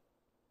have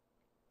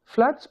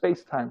flat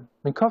space-time,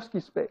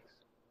 Minkowski space,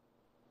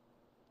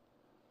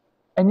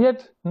 and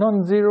yet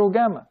non-zero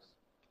gammas.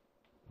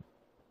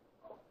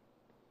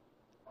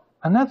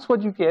 And that's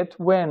what you get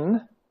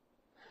when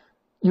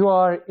you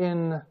are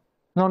in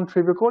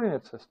non-trivial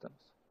coordinate systems.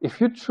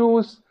 If you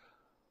choose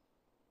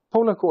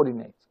polar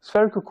coordinates,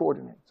 spherical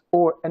coordinates,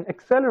 or an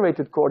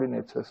accelerated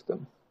coordinate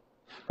system,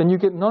 then you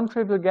get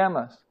non-trivial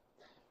gammas.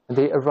 And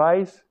they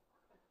arise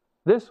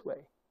this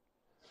way.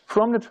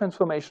 From the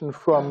transformation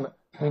from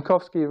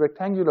Minkowski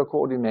rectangular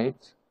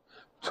coordinates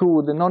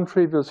to the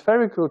non-trivial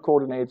spherical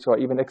coordinates or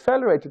even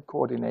accelerated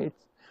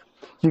coordinates,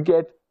 you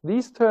get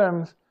these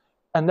terms,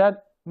 and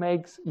that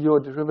makes your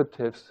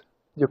derivatives,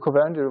 your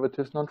covariant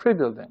derivatives,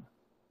 non-trivial then.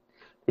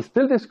 They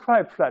still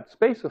describe flat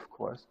space, of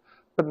course,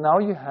 but now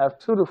you have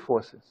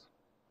pseudo-forces.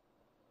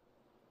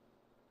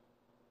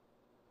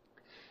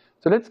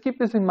 So let's keep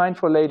this in mind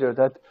for later,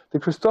 that the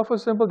Christoffel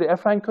symbol, the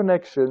affine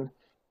connection,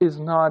 is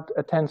not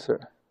a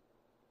tensor.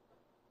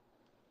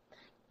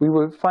 We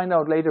will find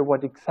out later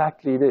what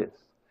exactly it is.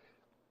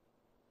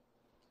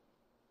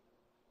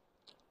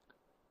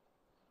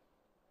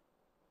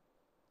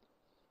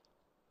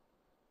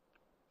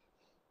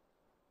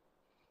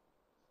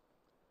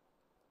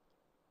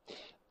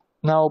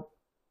 Now,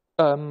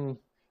 in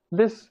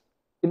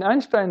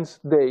Einstein's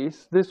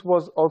days, this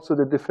was also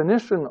the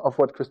definition of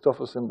what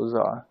Christoffel symbols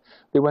are.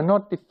 They were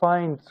not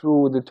defined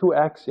through the two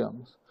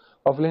axioms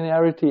of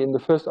linearity in the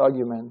first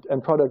argument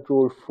and product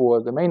rule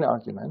for the main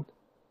argument.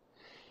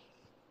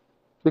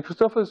 The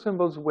Christoffel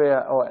symbols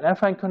were, or an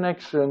affine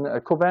connection,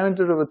 a covariant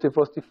derivative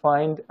was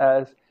defined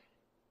as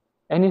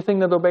anything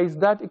that obeys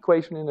that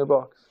equation in a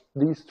box,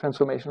 these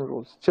transformation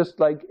rules. Just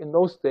like in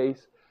those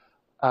days,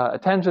 a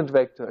tangent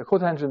vector, a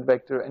cotangent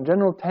vector, and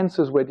general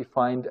tensors were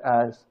defined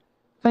as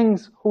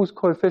things whose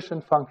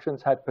coefficient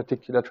functions had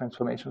particular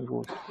transformation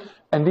rules.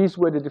 And these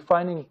were the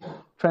defining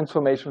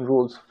transformation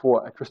rules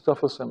for a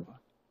Christoffel symbol.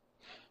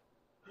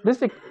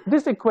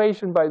 This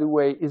equation, by the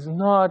way, is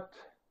not,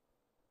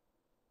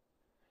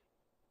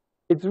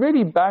 it's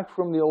really back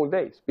from the old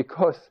days,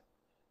 because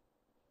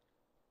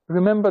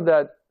remember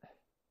that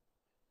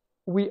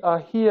we are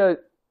here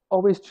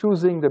always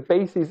choosing the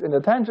bases in the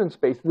tangent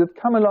space that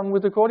come along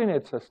with the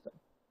coordinate system.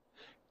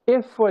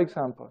 If, for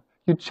example,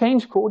 you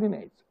change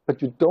coordinates,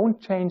 but you don't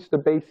change the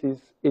bases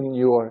in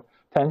your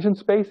tangent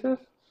spaces,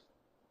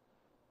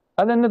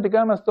 and then the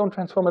gammas don't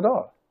transform at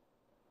all.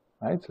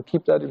 Right? So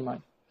keep that in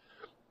mind.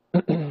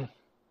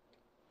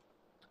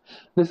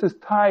 This is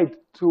tied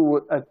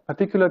to a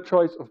particular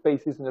choice of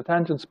bases in the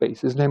tangent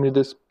spaces, namely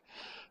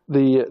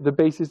the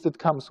basis that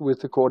comes with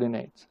the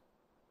coordinates.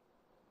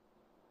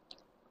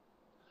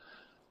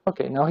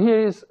 Okay, now here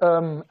is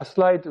a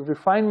slight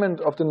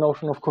refinement of the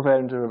notion of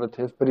covariant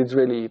derivative, but it's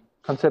really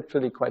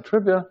conceptually quite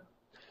trivial.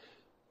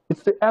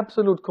 It's the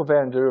absolute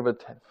covariant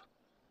derivative,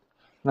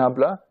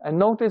 nabla. And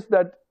notice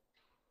that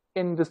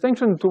in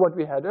distinction to what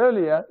we had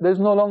earlier, there's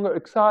no longer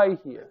a psi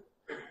here.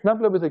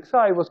 Nabla with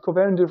xi was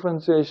covariant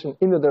differentiation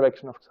in the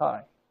direction of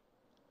psi.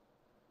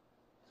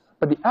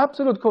 But the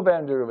absolute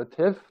covariant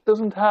derivative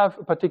doesn't have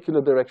a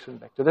particular direction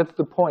vector. That's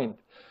the point.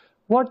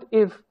 What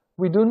if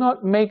we do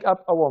not make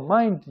up our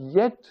mind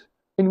yet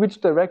in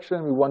which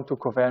direction we want to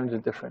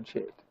covariantly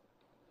differentiate?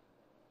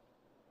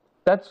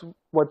 That's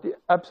what the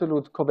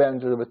absolute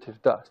covariant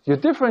derivative does. You're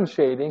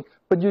differentiating,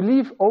 but you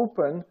leave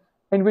open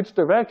in which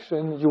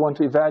direction you want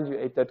to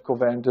evaluate that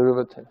covariant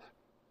derivative.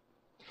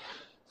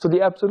 So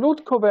the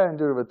absolute covariant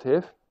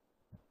derivative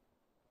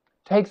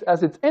takes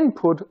as its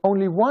input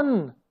only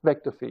one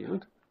vector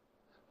field,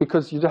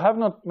 because you have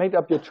not made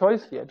up your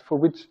choice yet for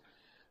which,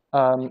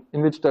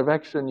 in which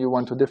direction you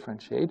want to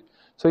differentiate.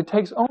 So it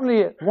takes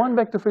only one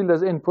vector field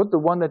as input, the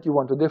one that you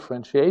want to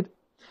differentiate,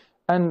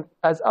 and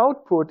as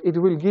output, it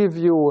will give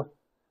you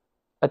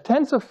a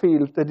tensor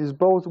field that is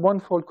both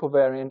one-fold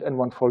covariant and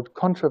one-fold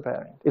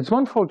contravariant. It's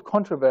one-fold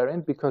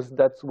contravariant because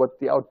that's what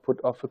the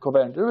output of a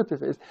covariant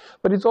derivative is,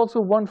 but it's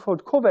also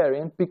one-fold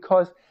covariant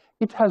because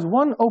it has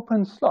one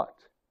open slot,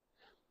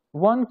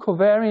 one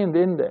covariant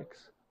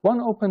index, one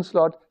open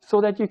slot,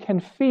 so that you can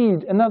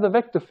feed another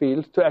vector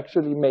field to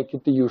actually make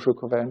it the usual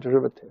covariant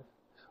derivative,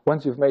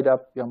 once you've made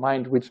up your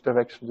mind which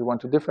direction you want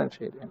to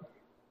differentiate in.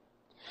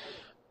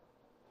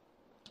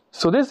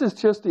 So this is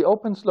just the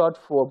open slot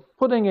for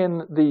putting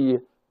in the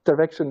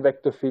direction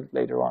vector field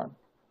later on.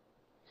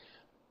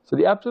 So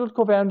the absolute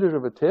covariant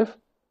derivative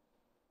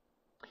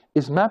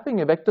is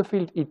mapping a vector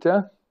field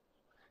eta,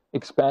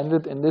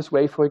 expanded in this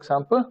way, for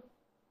example,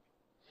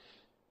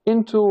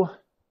 into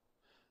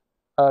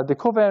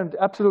the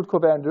absolute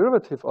covariant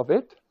derivative of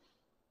it,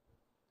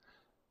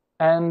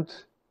 and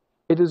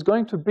it is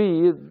going to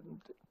be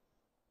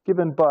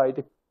given by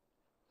the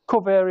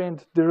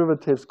covariant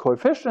derivatives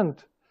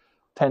coefficient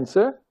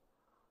tensor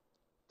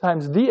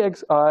times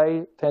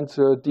dxi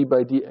tensor d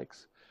by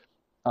dx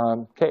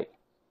k.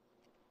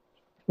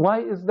 Why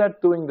is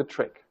that doing the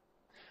trick?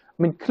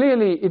 I mean,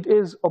 clearly it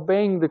is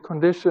obeying the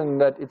condition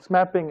that it's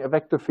mapping a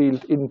vector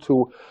field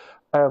into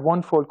a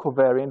one-fold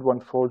covariant,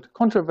 one-fold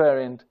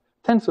contravariant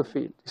tensor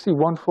field. You see,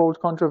 one-fold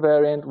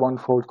contravariant,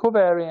 one-fold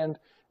covariant,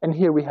 and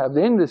here we have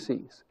the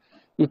indices,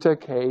 eta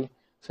k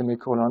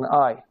semicolon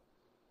I.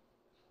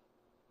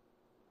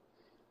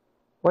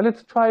 Well,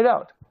 let's try it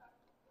out.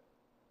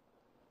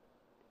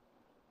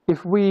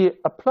 If we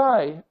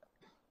apply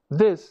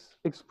this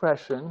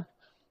expression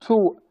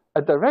to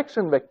a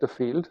direction vector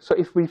field, so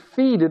if we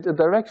feed it a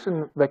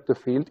direction vector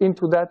field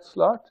into that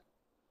slot,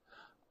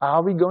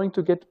 are we going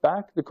to get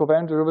back the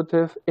covariant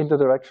derivative in the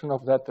direction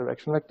of that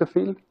direction vector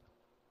field?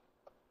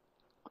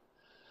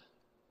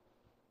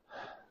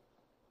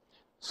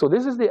 So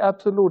this is the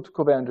absolute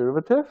covariant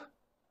derivative.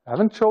 I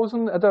haven't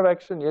chosen a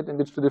direction yet in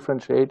which to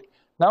differentiate.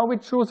 Now we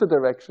choose a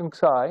direction,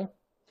 psi.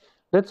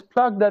 Let's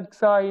plug that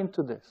psi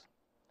into this.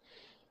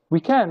 We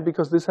can,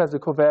 because this has a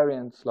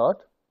covariant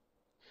slot.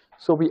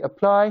 So we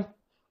apply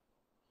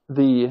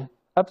the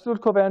absolute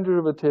covariant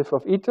derivative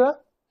of eta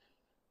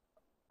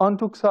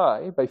onto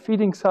psi by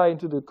feeding psi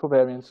into the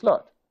covariant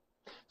slot.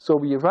 So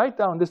we write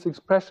down this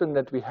expression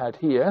that we had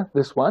here,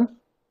 this one.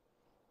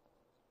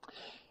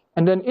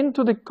 And then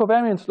into the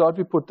covariant slot,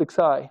 we put the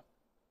psi,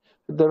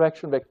 the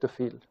direction vector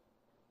field.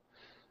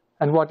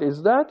 And what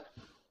is that?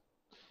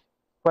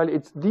 Well,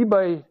 it's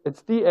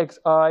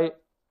dxi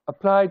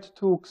applied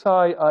to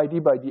psi I d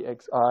by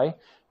dxi.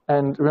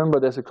 And remember,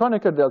 there's a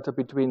Kronecker delta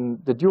between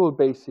the dual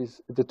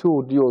bases, the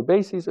two dual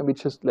bases, and we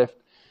just left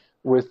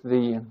with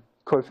the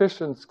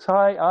coefficients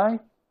psi I.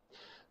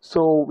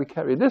 So we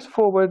carry this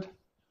forward.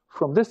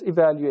 From this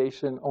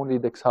evaluation, only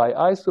the psi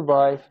I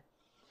survive.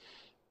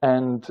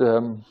 And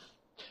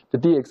the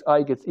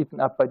dxi gets eaten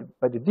up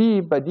by the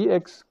d by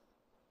dx,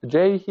 the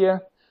j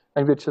here.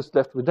 And we're just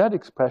left with that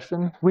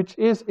expression, which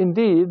is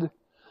indeed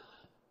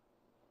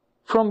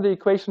from the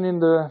equation in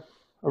the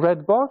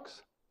red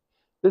box.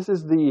 This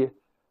is the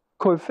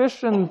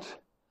coefficient,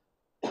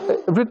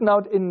 written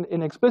out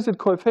in explicit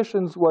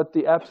coefficients, what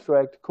the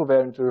abstract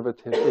covariant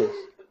derivative is.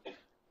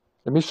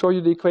 Let me show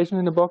you the equation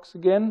in the box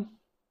again.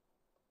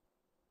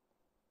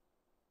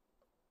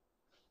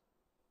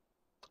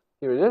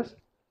 Here it is.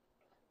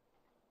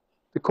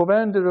 The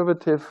covariant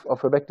derivative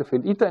of a vector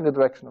field eta in the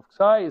direction of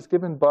psi is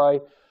given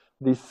by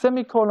the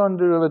semicolon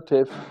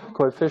derivative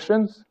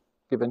coefficients,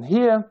 given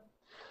here,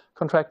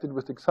 contracted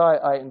with the psi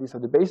I, and these are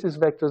the basis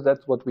vectors.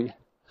 That's what we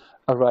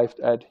arrived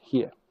at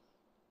here.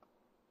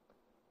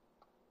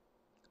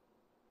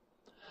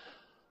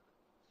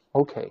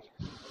 Okay.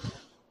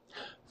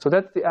 So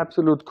that's the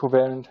absolute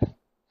covariant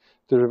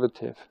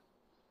derivative.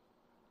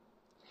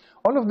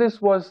 All of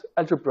this was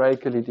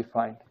algebraically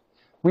defined.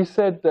 We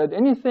said that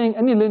any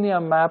linear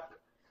map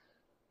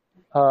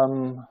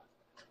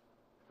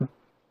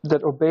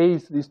that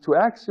obeys these two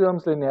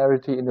axioms,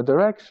 linearity in the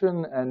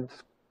direction and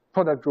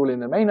product rule in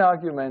the main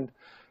argument,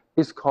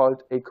 is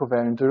called a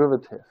covariant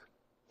derivative.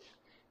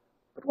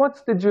 But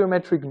what's the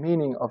geometric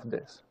meaning of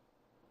this?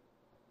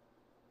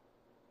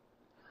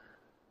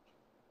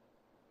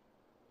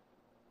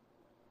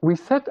 We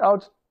set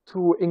out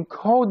to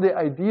encode the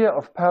idea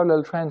of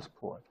parallel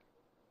transport.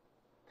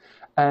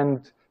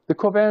 And the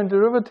covariant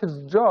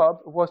derivative's job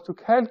was to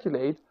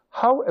calculate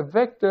how a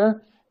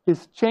vector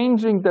is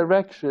changing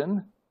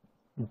direction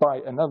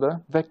by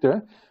another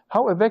vector,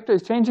 how a vector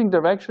is changing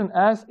direction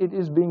as it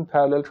is being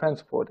parallel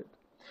transported.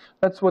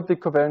 That's what the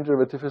covariant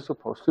derivative is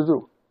supposed to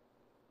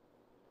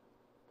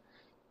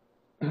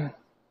do.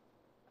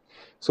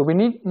 So we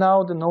need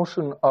now the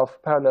notion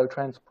of parallel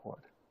transport.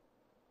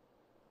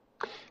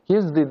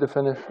 Here's the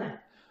definition.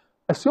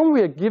 Assume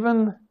we are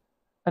given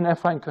an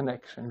affine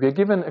connection. We are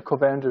given a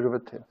covariant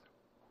derivative.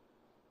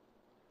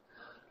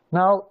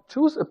 Now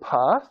choose a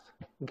path,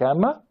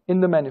 gamma, in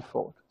the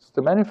manifold. It's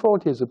the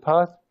manifold, here's a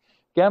path,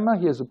 gamma,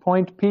 here's a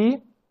point P.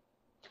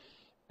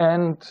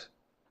 And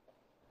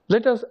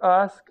let us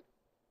ask,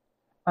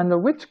 under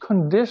which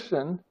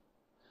condition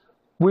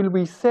will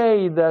we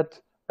say that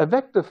a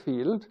vector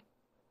field,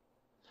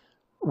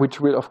 which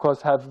will of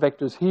course have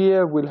vectors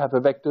here, will have a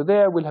vector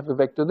there, will have a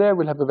vector there,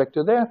 will have a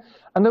vector there,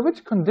 under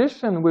which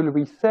condition will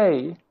we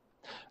say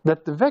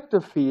that the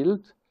vector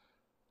field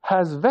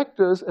has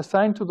vectors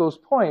assigned to those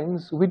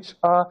points which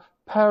are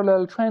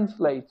parallel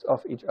translates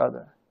of each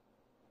other?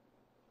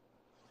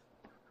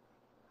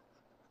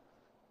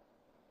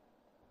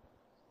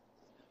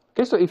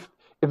 Okay, so if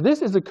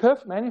this is a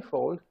curved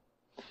manifold,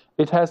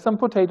 it has some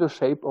potato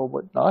shape or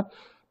whatnot,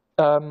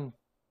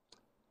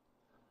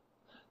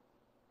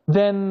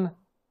 then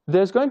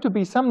there's going to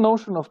be some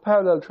notion of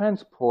parallel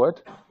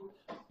transport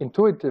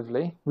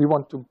intuitively. We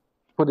want to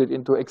put it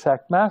into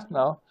exact math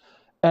now.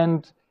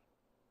 And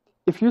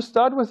if you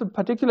start with a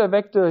particular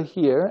vector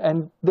here,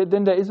 and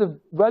then there is a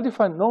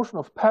well-defined notion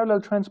of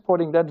parallel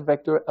transporting that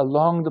vector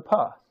along the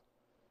path.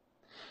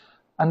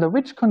 Under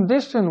which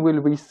condition will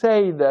we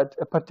say that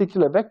a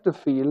particular vector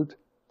field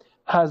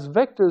has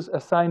vectors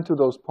assigned to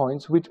those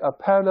points which are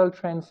parallel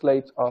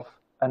translates of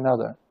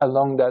another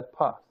along that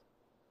path?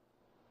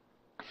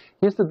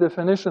 Here's the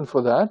definition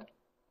for that.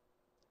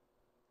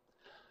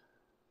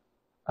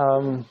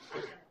 A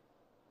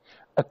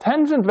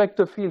tangent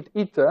vector field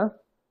eta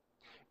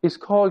is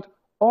called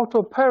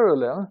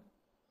orthoparallel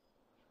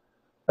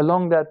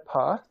along that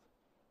path.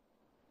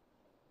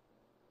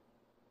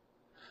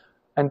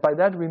 And by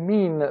that we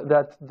mean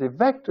that the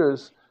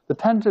vectors, the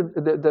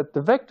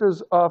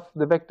vectors of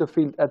the vector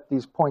field at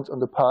these points on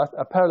the path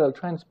are parallel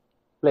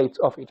translates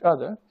of each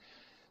other.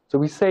 So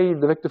we say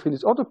the vector field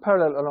is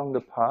orthoparallel along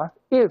the path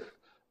if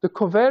the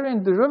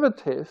covariant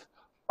derivative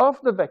of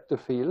the vector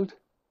field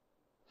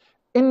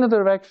in the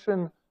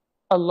direction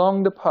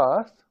along the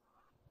path,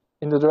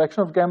 in the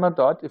direction of gamma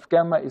dot, if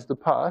gamma is the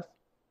path,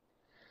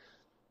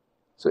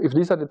 so if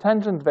these are the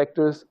tangent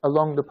vectors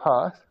along the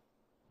path,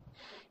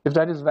 if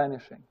that is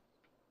vanishing.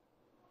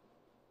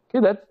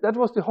 Okay, that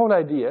was the whole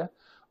idea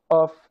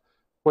of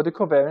what a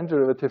covariant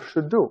derivative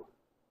should do.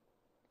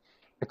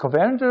 A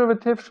covariant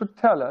derivative should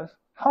tell us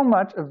how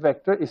much a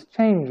vector is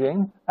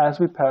changing as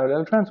we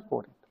parallel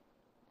transport it.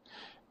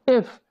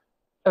 If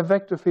a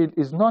vector field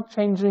is not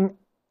changing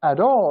at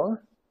all,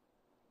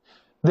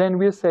 then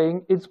we're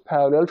saying it's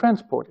parallel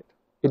transported.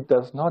 It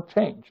does not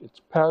change.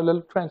 It's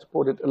parallel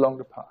transported along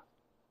the path.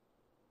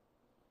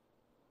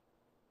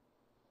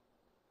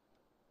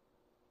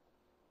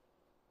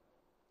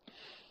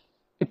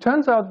 It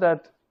turns out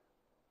that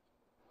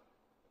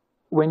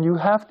when you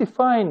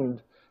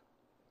define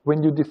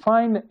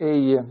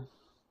a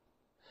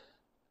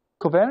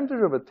covariant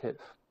derivative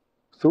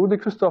through the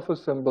Christoffel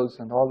symbols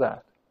and all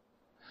that,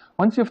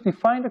 once you've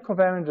defined a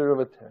covariant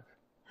derivative,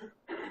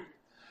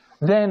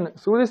 then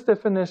through this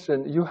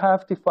definition you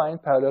have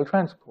defined parallel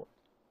transport.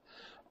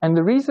 And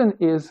the reason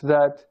is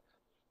that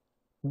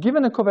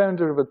given a covariant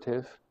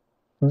derivative,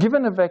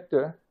 given a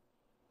vector,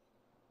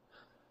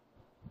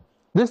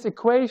 this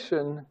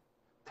equation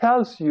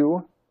tells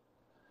you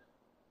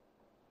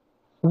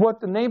what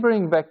the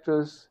neighboring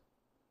vectors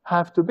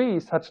have to be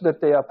such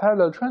that they are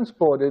parallel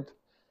transported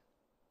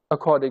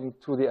according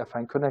to the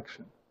affine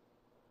connection.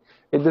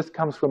 This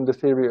comes from the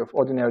theory of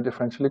ordinary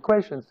differential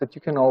equations, that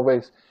you can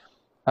always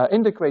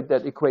integrate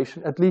that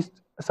equation at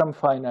least some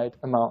finite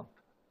amount.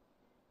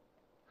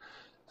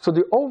 So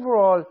the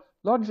overall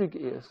logic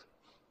is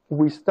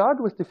we start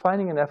with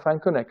defining an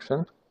affine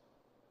connection,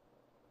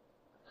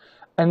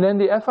 and then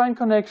the affine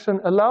connection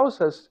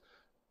allows us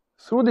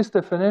through this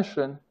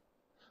definition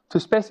to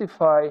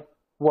specify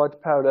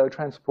what parallel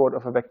transport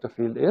of a vector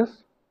field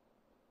is.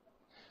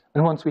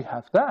 And once we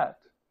have that,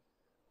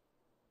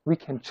 we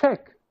can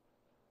check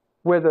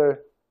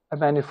whether a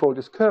manifold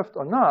is curved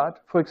or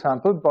not, for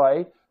example,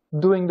 by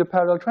doing the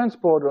parallel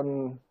transport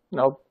on,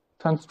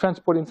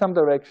 transport in some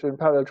direction,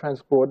 parallel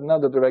transport in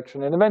another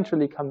direction, and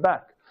eventually come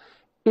back.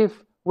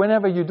 If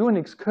whenever you do an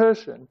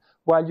excursion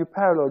while you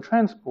parallel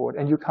transport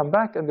and you come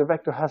back and the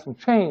vector hasn't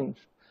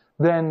changed,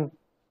 then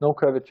no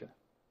curvature.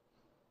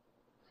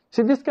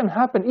 See, this can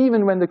happen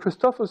even when the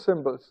Christoffel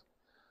symbols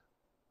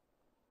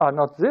are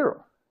not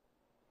zero.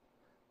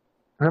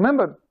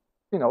 Remember,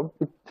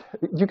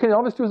 you can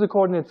always choose a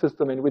coordinate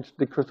system in which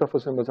the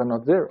Christoffel symbols are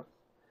not zero.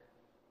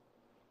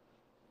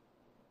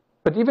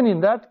 But even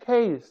in that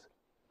case,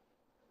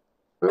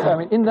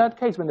 in that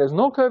case, when there's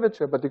no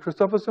curvature, but the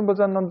Christoffel symbols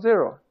are not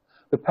zero,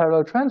 the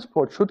parallel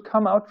transport should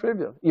come out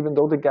trivial, even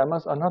though the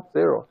gammas are not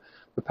zero.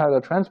 The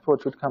parallel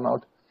transport should come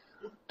out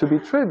to be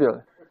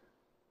trivial.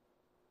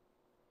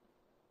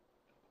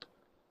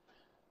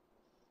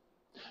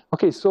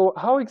 Okay, so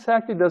how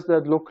exactly does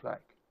that look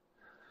like?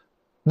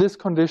 This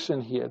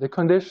condition here, the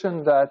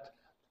condition that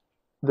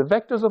the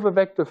vectors of a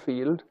vector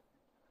field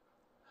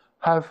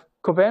have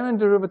covariant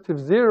derivative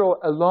 0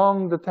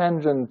 along the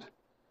tangent,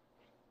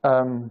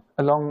 in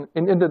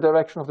the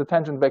direction of the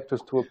tangent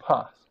vectors to a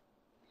path.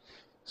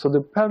 So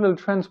the parallel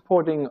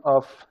transporting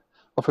of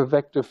of a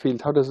vector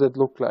field. How does that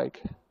look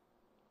like?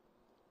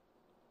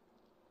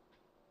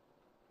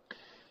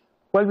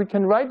 Well, we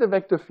can write the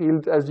vector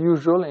field as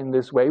usual in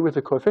this way with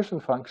a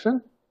coefficient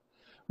function.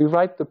 We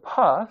write the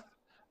path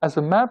as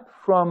a map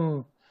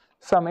from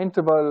some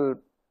interval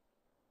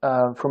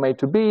from A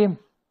to B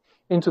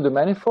into the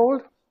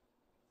manifold.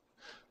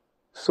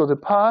 So the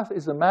path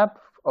is a map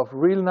of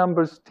real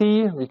numbers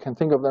t, we can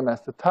think of them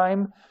as the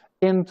time,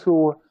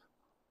 into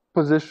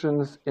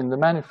positions in the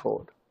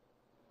manifold.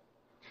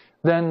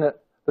 Then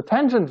the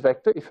tangent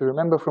vector, if you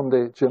remember from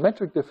the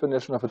geometric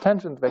definition of a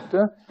tangent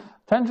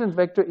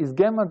vector is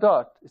gamma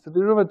dot. It's the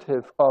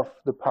derivative of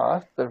the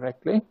path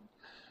directly.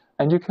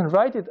 And you can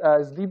write it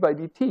as d by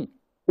dt,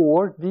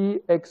 or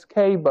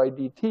dxk by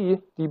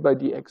dt, d by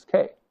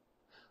dxk.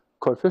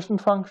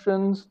 Coefficient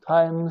functions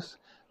times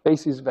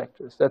basis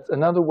vectors. That's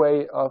another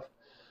way of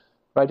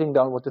writing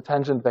down what the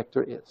tangent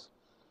vector is.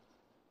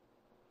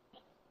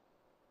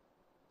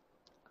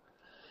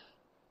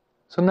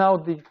 So now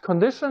the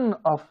condition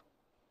of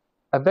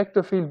a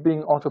vector field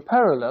being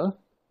autoparallel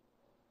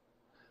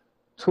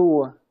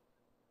to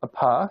a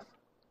path,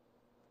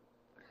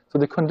 so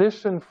the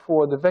condition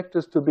for the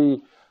vectors to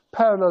be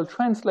parallel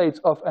translates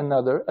of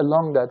another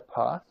along that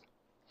path,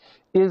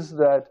 is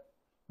that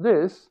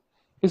this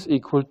is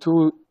equal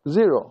to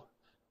 0.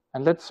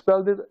 And let's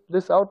spell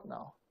this out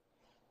now.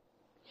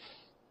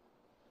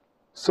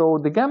 So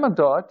the gamma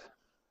dot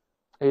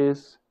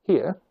is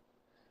here.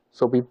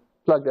 So we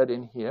plug that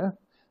in here.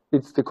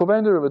 It's the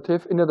covariant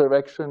derivative in the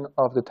direction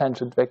of the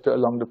tangent vector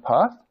along the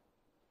path.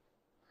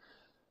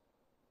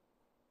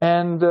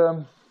 And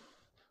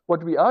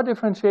what we are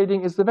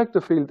differentiating is the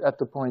vector field at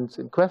the points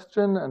in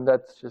question, and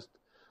that's just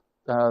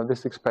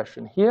this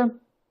expression here.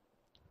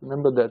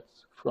 Remember,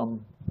 that's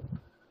from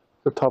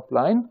the top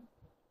line.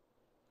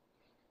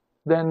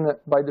 Then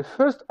by the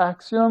first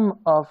axiom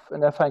of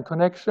an affine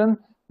connection,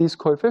 these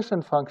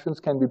coefficient functions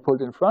can be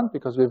pulled in front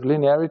because we have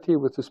linearity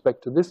with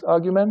respect to this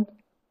argument.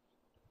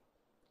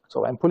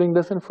 So I'm pulling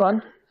this in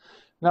front.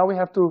 Now we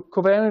have to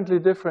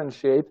covariantly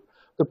differentiate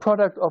the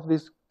product of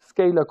this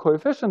scalar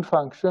coefficient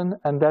function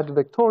and that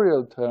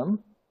vectorial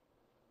term.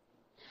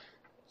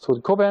 So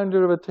the covariant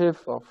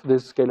derivative of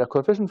this scalar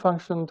coefficient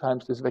function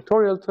times this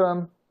vectorial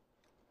term.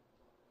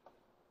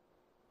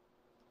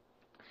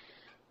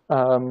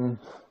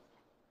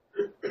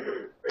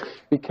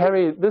 We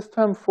carry this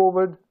term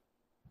forward,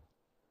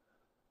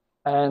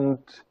 and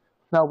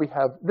now we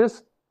have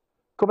this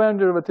covariant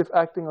derivative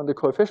acting on the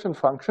coefficient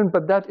function,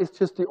 but that is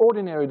just the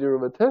ordinary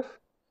derivative.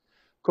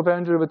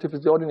 Covariant derivative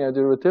is the ordinary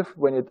derivative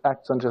when it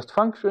acts on just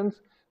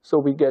functions, so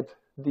we get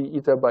d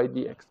eta by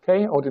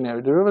dxk,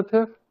 ordinary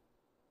derivative.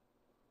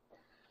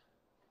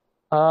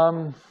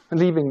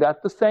 Leaving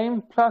that the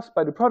same, plus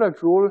by the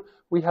product rule,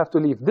 we have to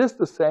leave this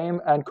the same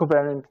and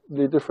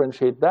covariantly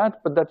differentiate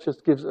that, but that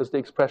just gives us the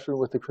expression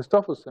with the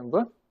Christoffel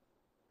symbol.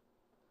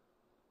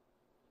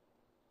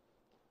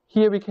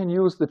 Here we can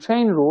use the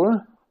chain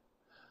rule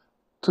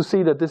to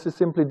see that this is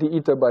simply d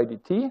eta by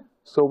dt,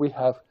 so we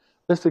have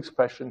this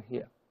expression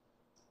here.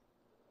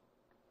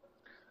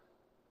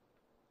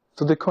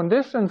 So the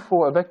condition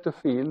for a vector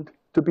field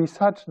to be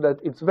such that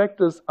its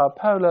vectors are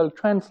parallel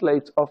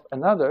translates of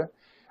another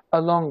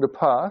along the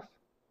path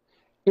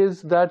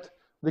is that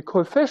the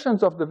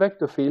coefficients of the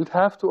vector field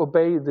have to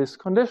obey this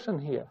condition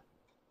here.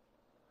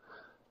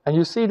 And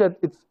you see that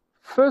it's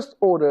first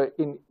order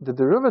in the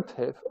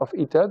derivative of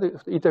eta,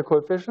 the eta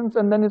coefficients,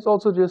 and then it's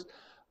also just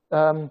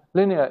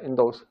linear in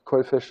those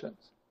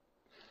coefficients.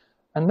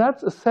 And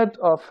that's a set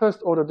of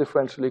first order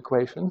differential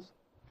equations.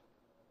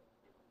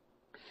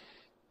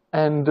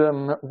 And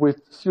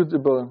with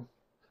suitable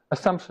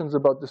assumptions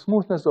about the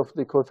smoothness of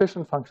the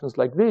coefficient functions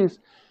like these,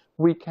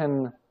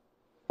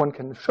 one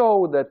can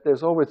show that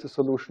there's always a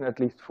solution at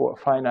least for a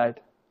finite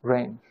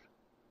range.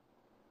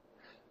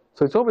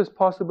 So it's always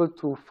possible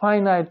to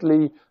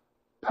finitely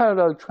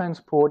parallel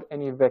transport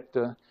any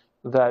vector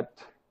that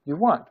you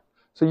want.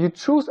 So you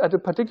choose at a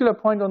particular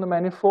point on the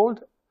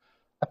manifold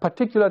a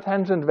particular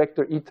tangent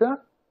vector eta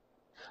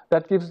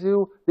that gives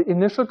you the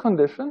initial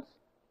conditions.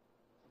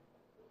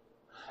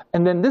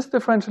 And then this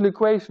differential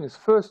equation is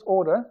first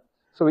order,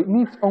 so it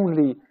needs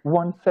only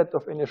one set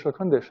of initial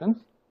conditions,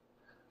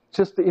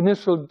 just the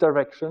initial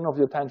direction of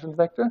your tangent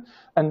vector.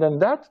 And then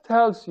that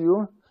tells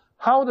you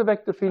how the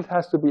vector field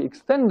has to be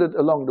extended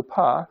along the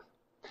path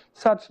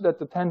such that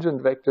the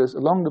tangent vectors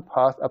along the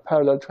path are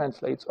parallel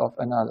translates of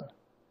another.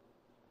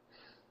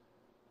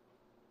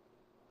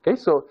 Okay,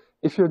 so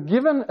if you're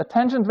given a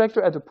tangent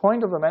vector at a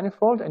point of a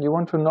manifold and you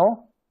want to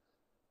know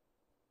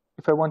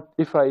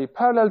if I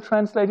parallel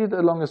translate it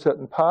along a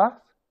certain path,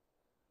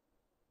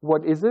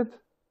 what is it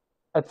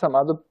at some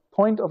other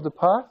point of the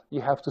path?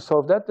 You have to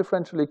solve that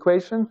differential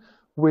equation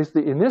with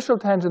the initial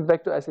tangent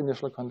vector as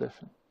initial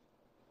condition.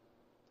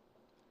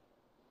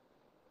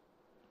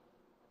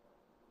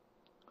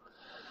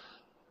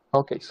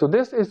 Okay, so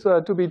this is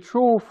to be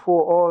true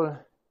for all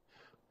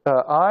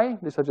I.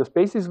 These are just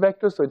basis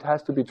vectors, so it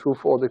has to be true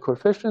for all the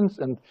coefficients,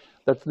 and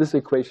that's this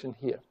equation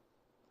here.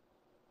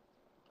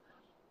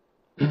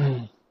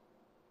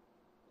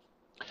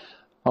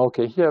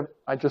 Okay, here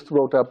I just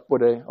wrote up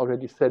what I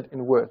already said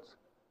in words.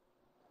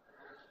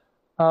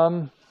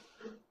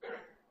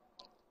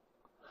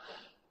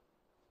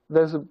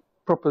 There's a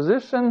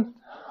proposition.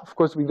 Of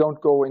course, we don't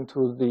go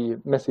into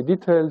the messy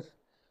details,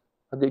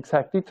 the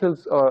exact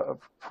details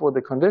for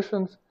the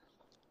conditions.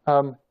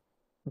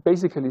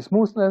 Basically,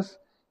 smoothness,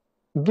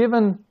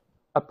 given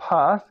a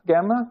path,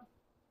 gamma,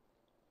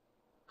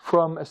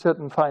 from a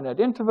certain finite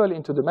interval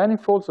into the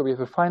manifold, so we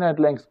have a finite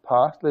length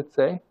path, let's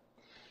say,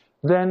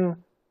 then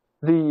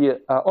the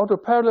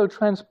autoparallel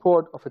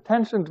transport of a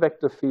tangent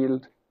vector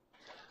field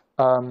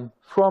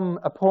from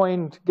a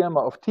point gamma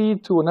of t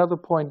to another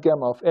point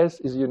gamma of s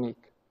is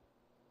unique.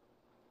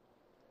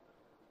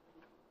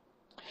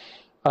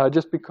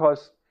 Just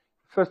because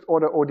first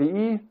order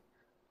ODE,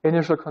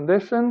 initial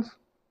conditions,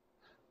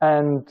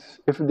 and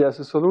if there's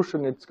a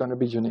solution, it's going to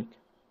be unique.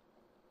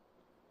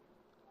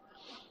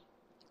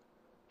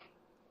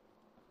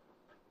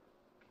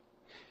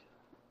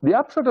 The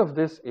upshot of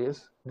this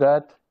is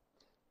that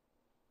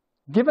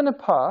given a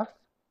path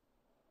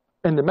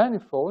in the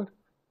manifold,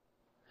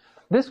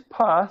 this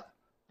path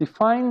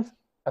defines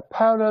a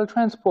parallel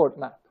transport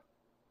map.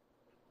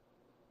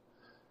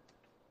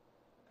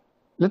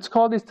 Let's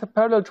call this the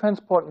parallel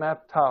transport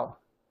map tau.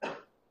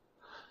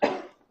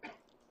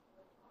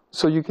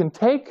 So you can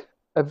take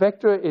a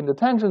vector in the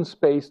tangent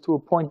space to a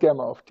point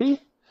gamma of t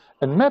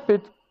and map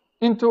it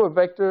into a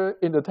vector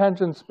in the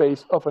tangent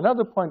space of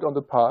another point on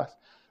the path,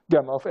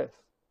 gamma of s.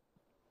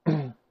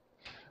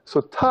 So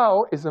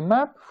tau is a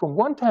map from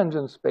one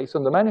tangent space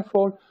on the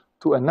manifold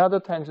to another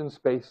tangent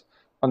space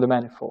on the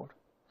manifold.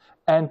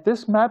 And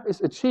this map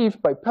is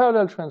achieved by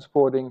parallel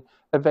transporting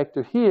a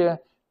vector here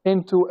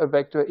into a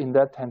vector in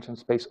that tangent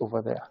space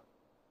over there.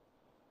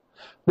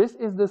 This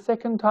is the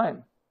second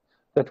time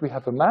that we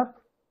have a map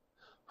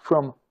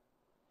from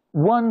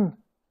one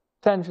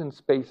tangent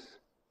space,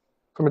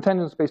 from a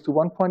tangent space to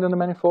one point on the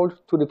manifold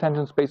to the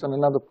tangent space on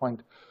another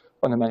point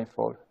on the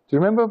manifold. Do you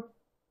remember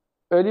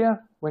earlier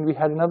when we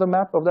had another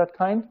map of that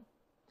kind?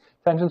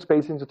 Tangent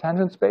space into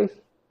tangent space.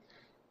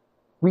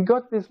 We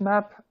got this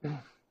map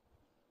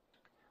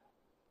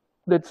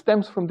that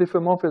stems from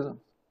diffeomorphism.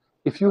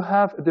 If you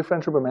have a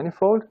differentiable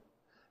manifold,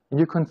 and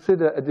you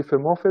consider a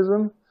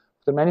diffeomorphism of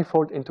the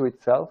manifold into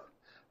itself,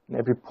 and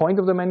every point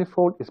of the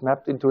manifold is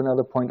mapped into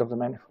another point of the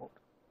manifold.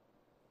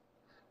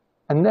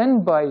 And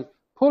then by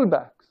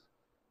pullbacks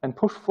and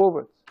push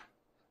forwards,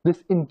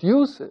 this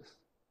induces,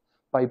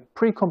 by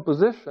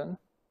precomposition,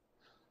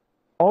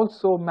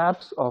 also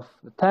maps of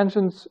the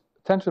tangent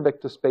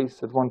vector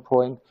space at one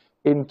point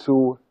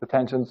into the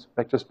tangent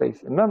vector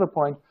space at another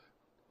point.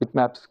 It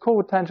maps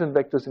cotangent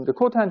vectors into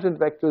cotangent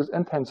vectors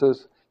and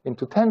tensors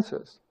into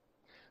tensors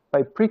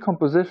by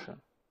precomposition,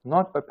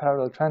 not by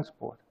parallel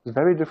transport. It's a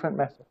very different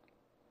method.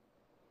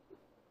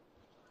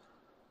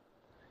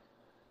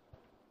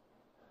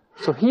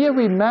 So here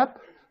we map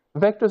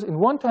vectors in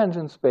one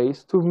tangent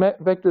space to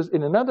vectors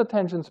in another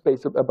tangent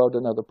space about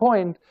another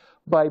point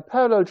by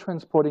parallel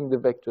transporting the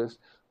vectors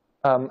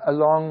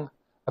along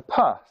a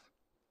path.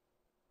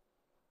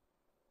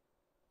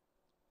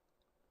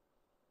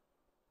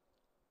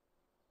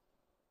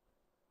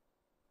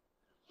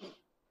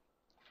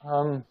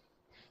 A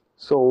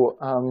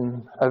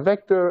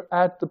vector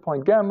at the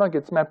point gamma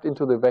gets mapped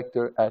into the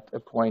vector at a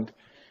point.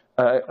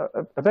 A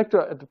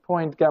vector at the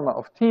point gamma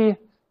of t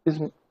is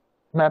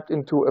mapped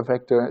into a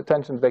vector, a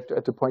tangent vector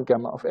at the point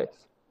gamma of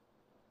s.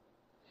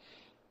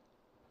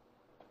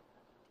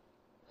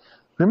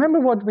 Remember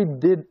what we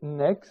did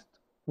next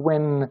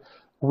when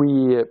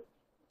we,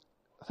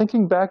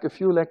 thinking back a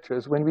few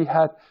lectures, when we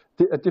had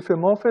a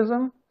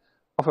diffeomorphism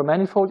of a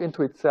manifold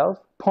into itself.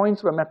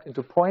 Points were mapped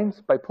into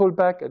points. By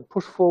pullback and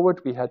push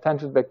forward, we had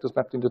tangent vectors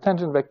mapped into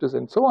tangent vectors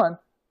and so on.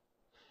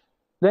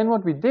 Then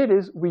what we did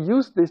is we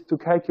used this to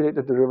calculate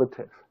the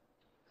derivative.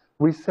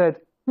 We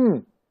said,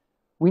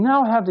 we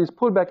now have these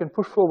pullback and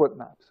push forward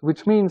maps,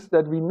 which means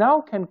that we now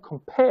can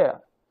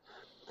compare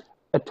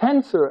a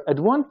tensor at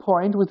one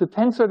point with a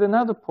tensor at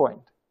another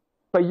point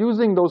by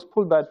using those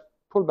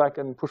pullback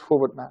and push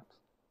forward maps.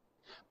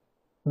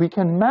 We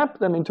can map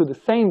them into the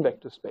same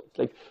vector space.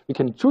 Like we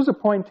can choose a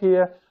point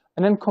here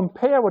and then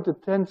compare what the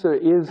tensor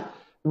is.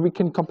 We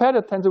can compare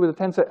the tensor with a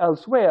tensor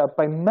elsewhere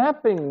by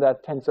mapping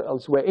that tensor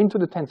elsewhere into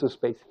the tensor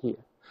space here.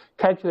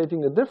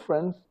 Calculating the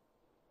difference,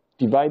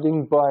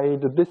 dividing by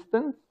the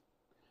distance,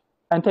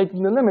 and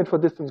taking the limit for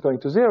distance going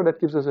to 0. That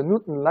gives us a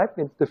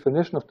Newton-Leibniz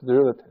definition of the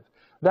derivative.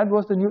 That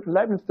was the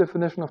Newton-Leibniz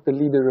definition of the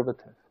Lie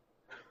derivative.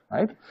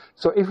 Right?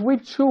 So if we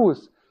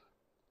choose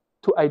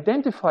to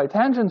identify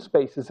tangent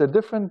spaces at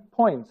different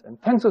points and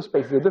tensor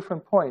spaces at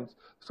different points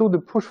through the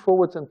push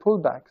forwards and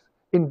pullbacks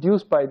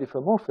induced by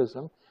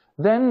diffeomorphism,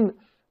 then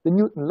the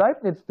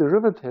Newton-Leibniz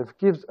derivative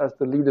gives us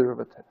the Lie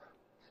derivative.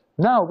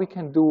 Now we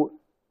can do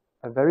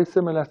a very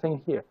similar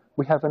thing here.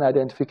 We have an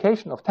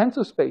identification of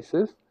tensor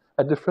spaces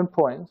at different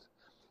points.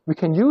 We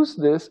can use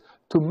this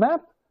to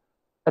map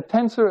a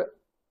tensor,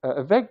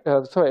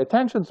 a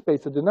tangent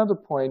space at another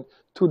point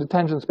to the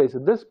tangent space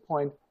at this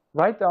point,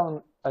 write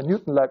down a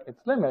Newton-Leibniz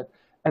limit,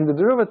 and the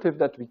derivative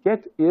that we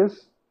get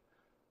is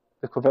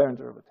the covariant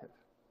derivative,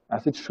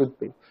 as it should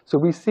be. So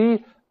we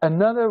see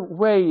another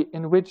way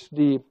in which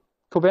the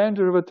covariant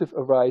derivative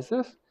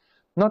arises,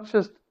 not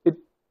just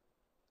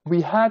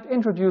we had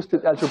introduced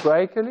it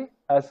algebraically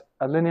as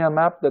a linear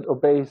map that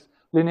obeys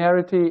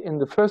linearity in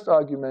the first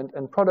argument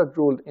and product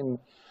rule in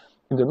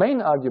the main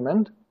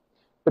argument,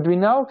 but we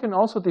now can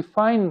also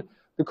define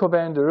the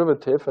covariant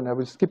derivative, and I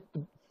will skip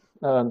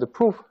the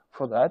proof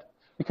for that.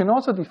 We can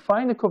also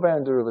define the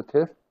covariant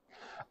derivative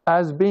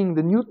as being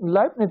the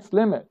Newton-Leibniz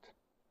limit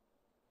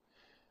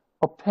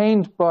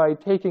obtained by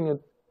taking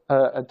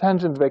a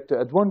tangent vector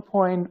at one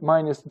point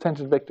minus the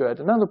tangent vector at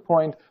another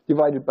point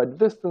divided by the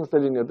distance,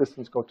 letting the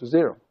distance go to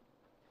 0.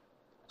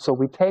 So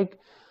we take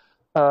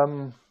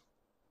the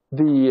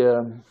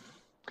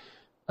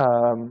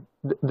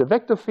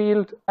vector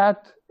field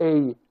at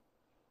a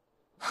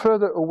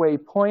further away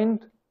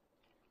point,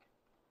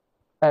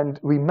 and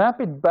we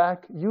map it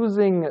back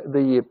using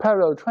the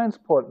parallel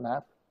transport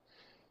map,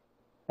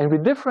 and we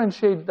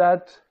differentiate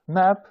that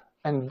map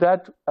and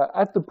that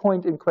at the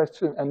point in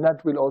question, and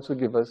that will also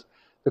give us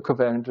the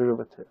covariant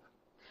derivative.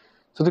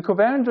 So the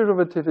covariant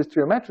derivative is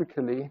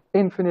geometrically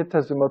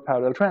infinitesimal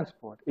parallel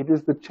transport. It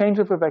is the change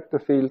of a vector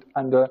field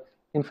under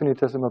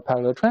infinitesimal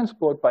parallel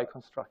transport by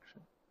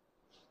construction.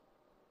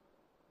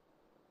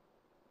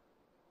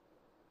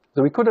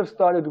 So we could have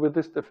started with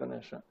this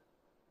definition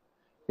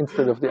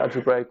instead of the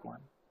algebraic one.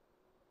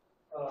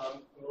 I'm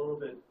a little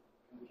bit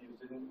confused.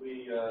 Didn't we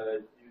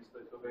use the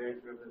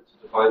covariant derivative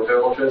to define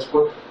parallel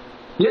transport?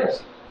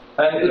 Yes.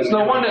 And it's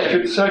no wonder if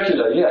it's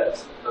circular,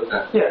 yes.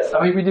 Okay. Yes,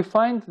 I mean, we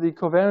defined the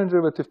covariant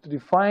derivative to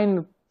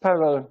define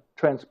parallel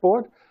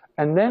transport,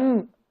 and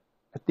then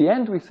at the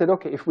end we said,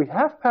 okay, if we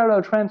have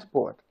parallel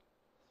transport,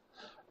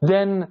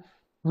 then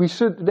we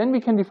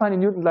can define a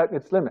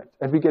Newton-Leibniz limit,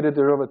 and we get a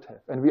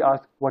derivative, and we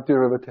ask what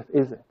derivative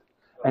is it,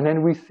 and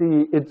then we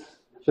see it's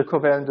the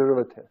covariant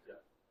derivative.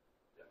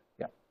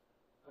 Yeah.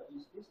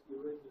 Is this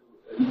derivative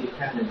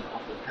independent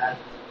of the path?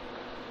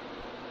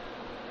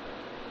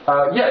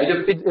 Yeah,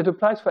 it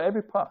applies for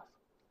every path.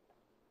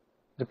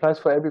 It applies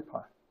for every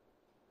path.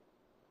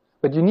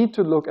 But you need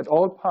to look at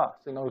all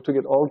paths in order to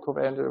get all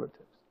covariant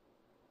derivatives.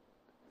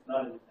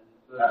 Not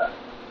independent.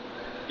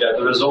 Yeah,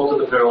 the result of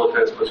the parallel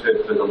transport is going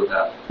to depend on the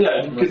path.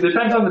 Yeah, because it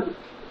depends on the.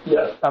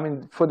 Yeah, I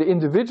mean, for the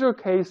individual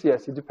case,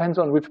 yes, it depends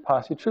on which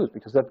path you choose,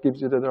 because that gives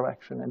you the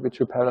direction in which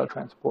you parallel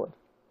transport.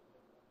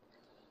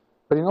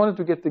 But in order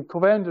to get the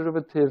covariant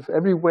derivative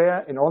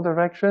everywhere in all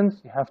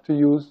directions, you have to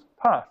use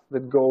paths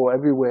that go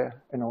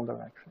everywhere in all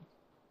directions.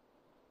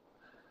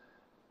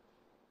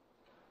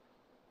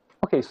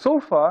 Okay, so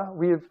far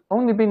we've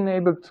only been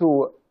able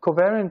to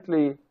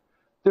covariantly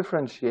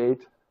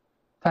differentiate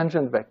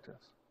tangent vectors.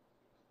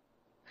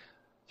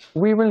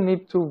 We will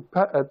need to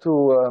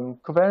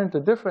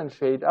covariantly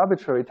differentiate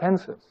arbitrary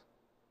tensors.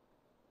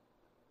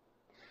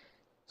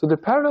 So the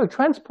parallel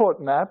transport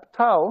map,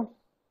 tau,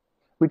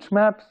 which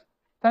maps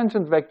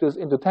tangent vectors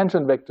into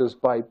tangent vectors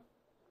by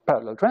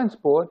parallel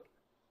transport,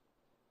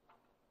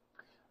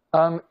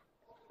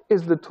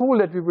 is the tool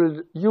that we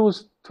will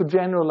use to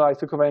generalize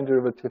the covariant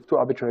derivative to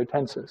arbitrary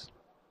tensors.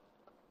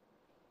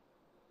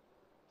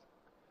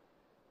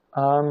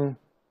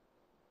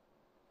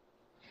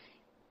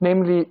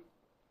 Namely,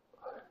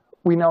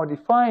 we now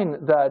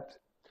define that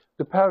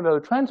the parallel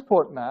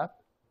transport map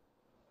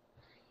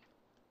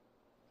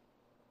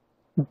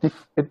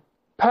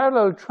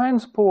parallel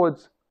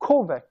transports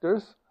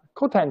covectors,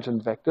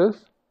 cotangent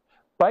vectors,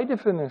 by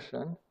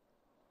definition,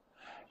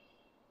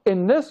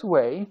 in this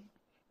way,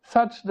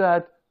 such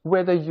that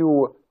whether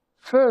you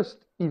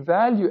first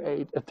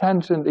evaluate a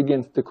tangent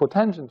against the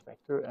cotangent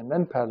vector and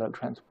then parallel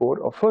transport,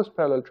 or first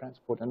parallel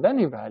transport and then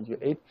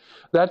evaluate,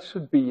 that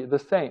should be the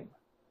same.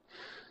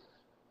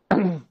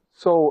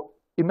 So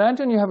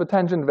imagine you have a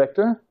tangent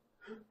vector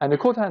and a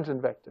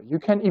cotangent vector. You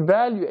can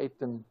evaluate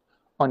them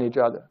on each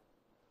other,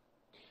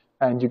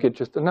 and you get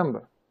just a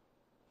number.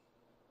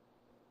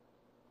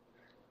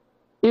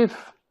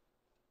 If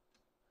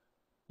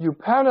you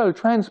parallel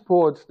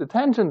transport the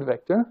tangent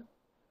vector,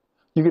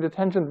 you get a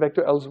tangent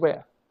vector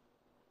elsewhere.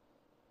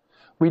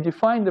 We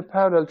define the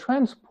parallel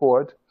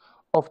transport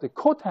of the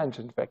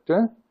cotangent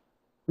vector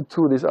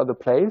to this other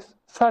place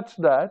such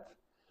that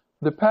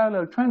the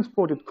parallel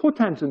transported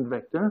cotangent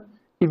vector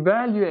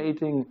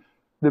evaluating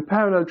the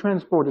parallel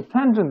transported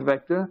tangent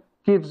vector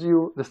gives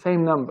you the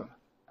same number.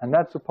 And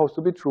that's supposed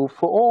to be true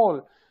for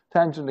all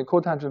tangent and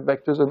cotangent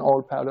vectors and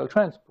all parallel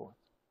transports.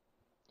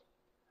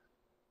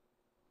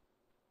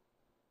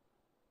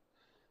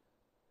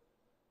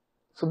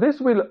 So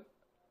this will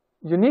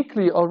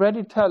uniquely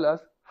already tell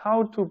us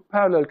how to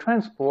parallel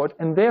transport,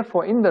 and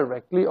therefore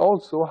indirectly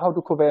also how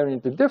to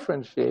covariantly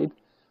differentiate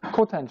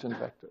cotangent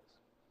vectors.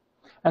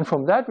 And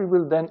from that we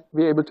will then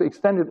be able to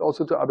extend it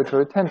also to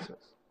arbitrary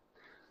tensors.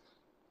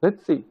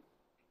 Let's see.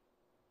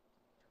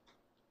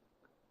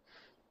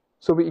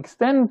 So we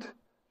extend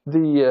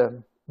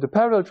the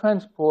parallel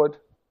transport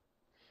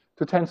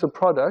to tensor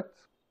products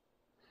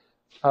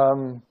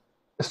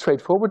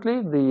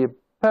straightforwardly. The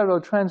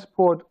parallel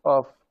transport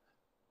of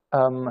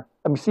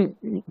see,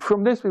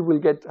 from this we will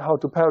get how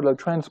to parallel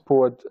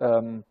transport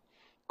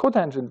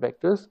cotangent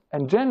vectors.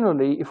 And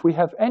generally, if we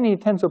have any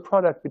tensor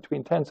product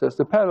between tensors,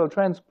 the parallel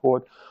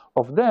transport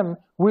of them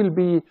will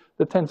be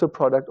the tensor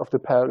product of the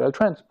parallel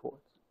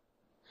transports.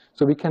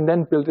 So we can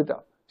then build it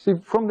up. See,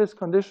 from this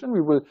condition,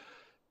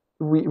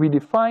 we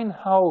define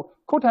how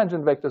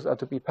cotangent vectors are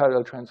to be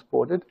parallel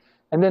transported,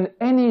 and then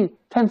any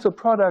tensor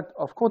product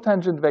of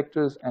cotangent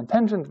vectors and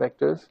tangent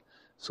vectors,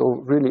 so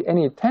really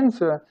any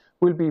tensor,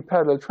 will be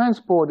parallel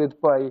transported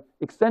by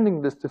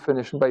extending this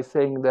definition by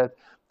saying that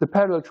the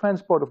parallel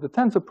transport of the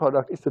tensor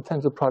product is the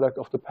tensor product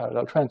of the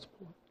parallel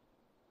transport.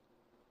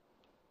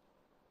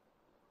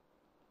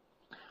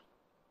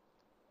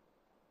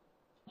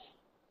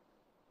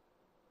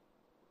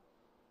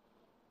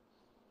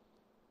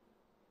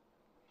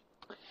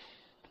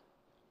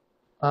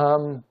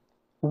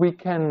 We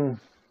can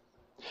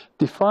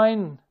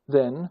define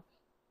then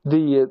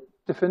the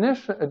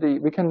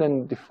definition. We can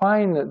then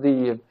define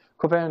the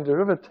covariant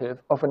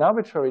derivative of an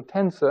arbitrary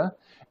tensor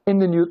in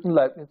the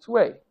Newton-Leibniz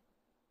way.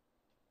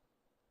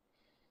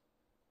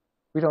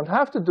 We don't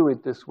have to do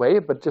it this way,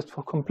 but just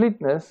for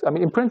completeness, I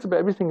mean, in principle,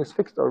 everything is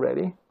fixed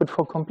already, but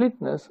for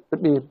completeness,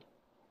 let me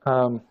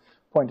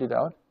point it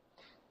out.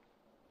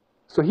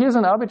 So here's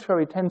an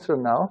arbitrary tensor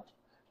now.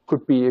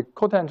 Could be a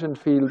cotangent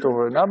field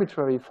or an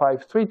arbitrary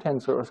 5-3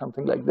 tensor or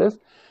something like this.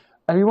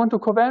 And we want to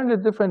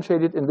covariantly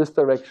differentiate it in this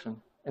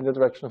direction, in the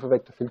direction of a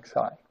vector field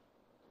psi.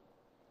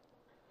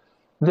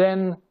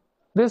 Then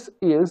this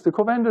is the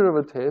covariant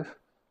derivative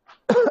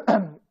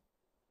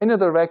in the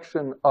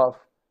direction of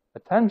a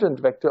tangent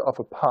vector of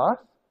a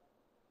path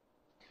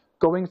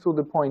going through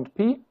the point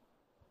P.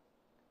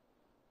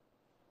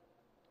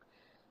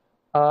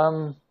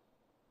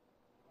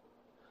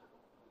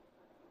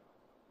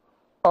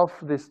 Of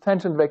this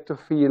tangent vector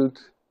field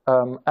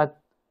at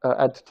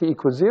t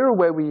equals 0,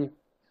 where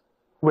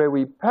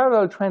we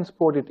parallel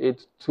transported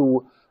it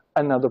to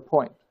another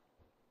point,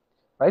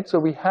 right? So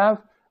we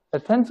have a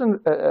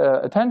tangent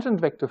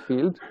vector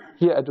field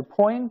here at a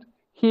point.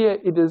 Here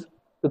it is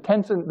a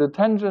tensor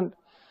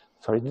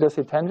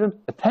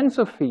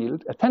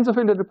field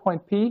at the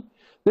point P.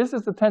 This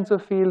is the tensor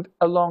field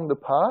along the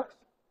path,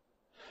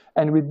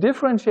 and we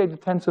differentiate the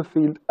tensor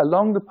field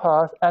along the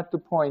path at the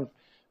point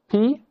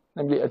P,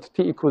 namely at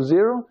t equals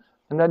 0,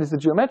 and that is the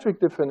geometric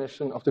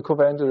definition of the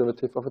covariant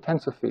derivative of a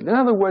tensor field. In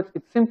other words,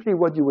 it's simply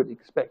what you would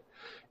expect.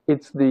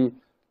 It's the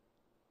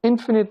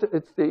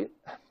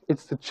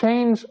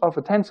change of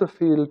a tensor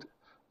field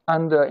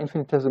under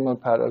infinitesimal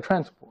parallel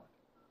transport.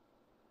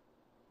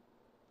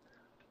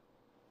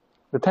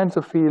 The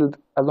tensor field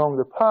along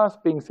the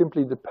path being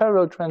simply the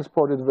parallel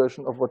transported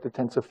version of what the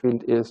tensor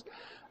field is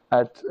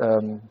at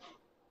a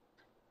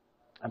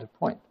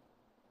point.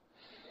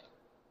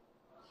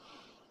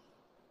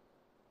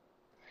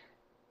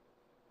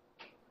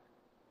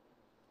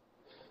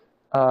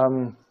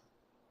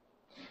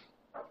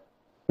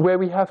 Where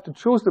we have to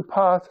choose the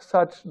path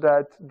such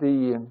that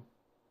the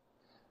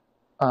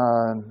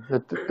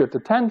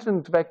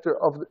tangent vector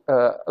of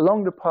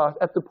along the path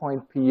at the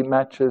point P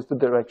matches the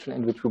direction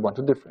in which we want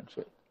to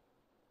differentiate.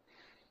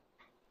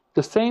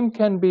 The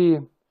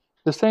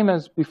same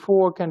as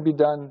before can be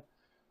done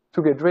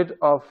to get rid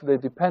of the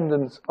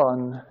dependence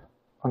on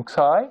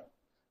psi.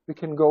 We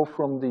can go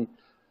from the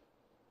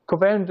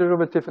covariant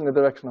derivative in the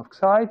direction of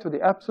psi to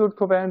the absolute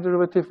covariant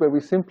derivative, where we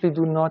simply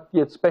do not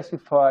yet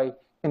specify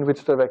in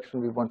which direction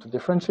we want to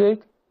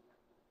differentiate.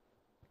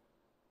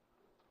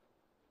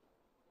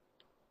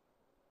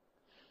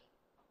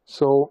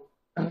 So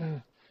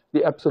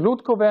the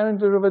absolute covariant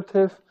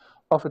derivative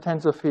of a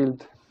tensor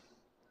field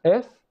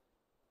S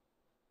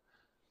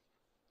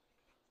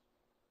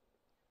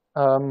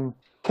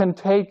can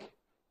take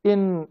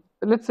in,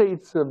 let's say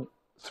it's a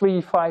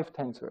 3-5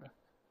 tensor.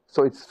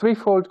 So it's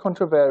 3-fold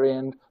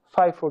contravariant,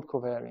 5-fold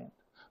covariant,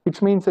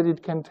 which means that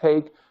it can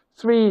take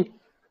 3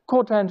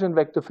 cotangent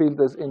vector fields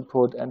as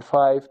input and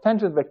 5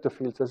 tangent vector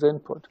fields as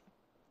input.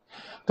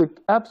 The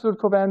absolute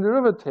covariant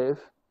derivative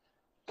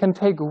can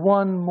take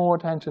 1 more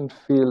tangent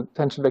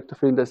vector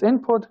field as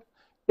input.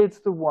 It's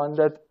the one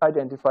that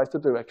identifies the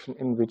direction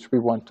in which we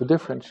want to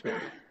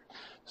differentiate.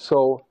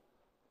 So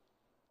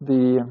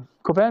the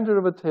covariant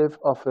derivative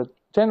of a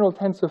general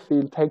tensor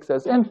field takes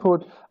as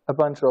input a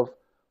bunch of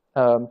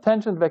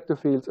tangent vector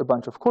fields, a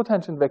bunch of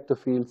cotangent vector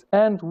fields,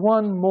 and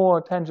 1 more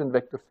tangent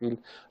vector field,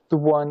 the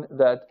one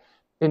that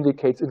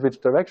indicates in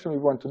which direction we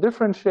want to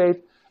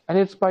differentiate. And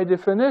it's by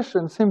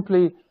definition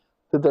simply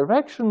the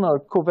directional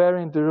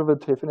covariant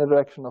derivative in the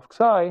direction of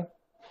psi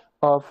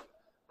of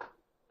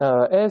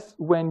S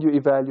when you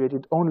evaluate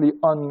it only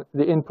on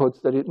the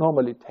inputs that it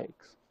normally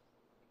takes.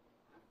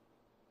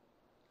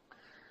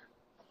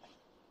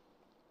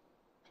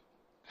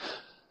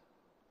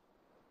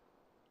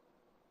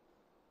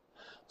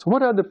 So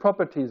what are the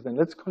properties then?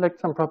 Let's collect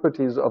some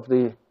properties of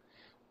the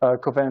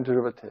covariant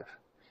derivative.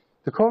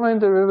 The covariant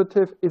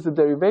derivative is a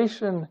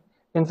derivation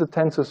in the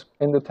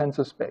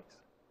tensor space.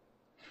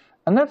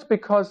 And that's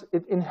because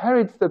it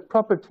inherits that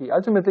property.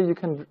 Ultimately, you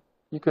can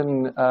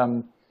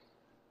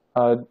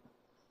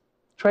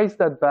trace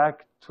that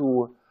back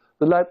to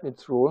the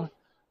Leibniz rule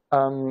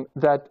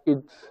that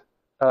it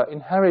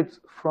inherits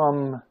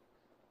from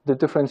the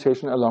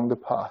differentiation along the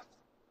path.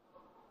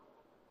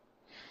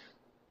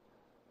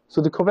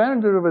 So the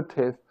covariant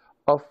derivative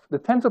of the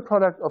tensor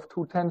product of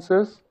two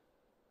tensors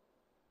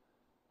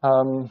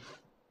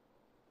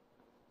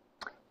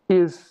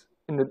is,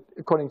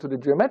 according to the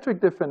geometric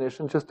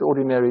definition, just the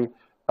ordinary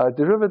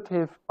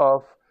derivative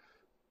of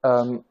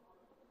the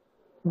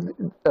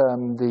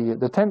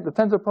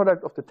tensor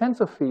product of the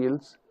tensor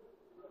fields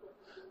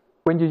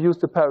when you use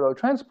the parallel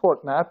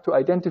transport map to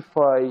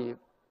identify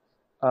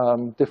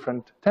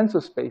different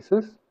tensor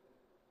spaces.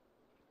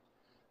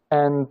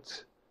 And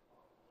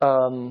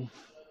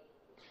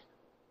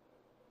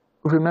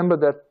remember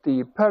that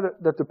the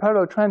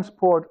parallel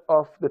transport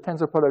of the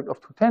tensor product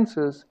of two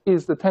tensors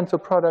is the tensor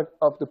product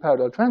of the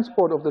parallel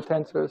transport of the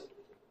tensors.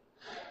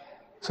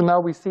 So now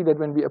we see that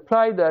when we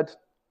apply that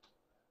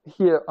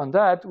here on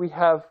that, we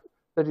have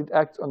that it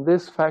acts on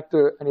this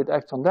factor and it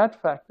acts on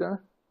that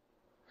factor.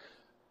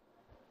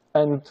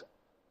 And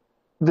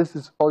this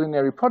is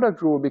ordinary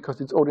product rule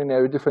because it's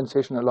ordinary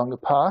differentiation along the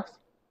path.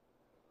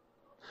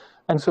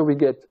 And so we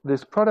get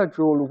this product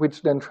rule,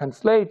 which then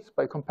translates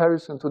by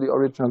comparison to the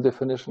original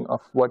definition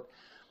of what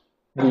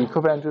the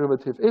covariant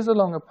derivative is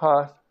along a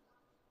path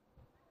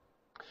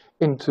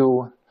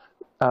into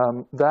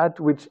that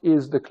which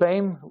is the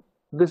claim.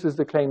 This is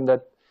the claim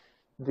that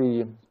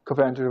the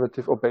covariant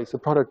derivative obeys the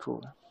product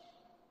rule.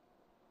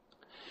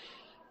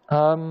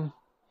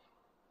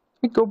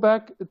 We go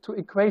back to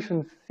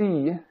equation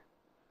C,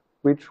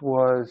 which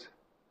was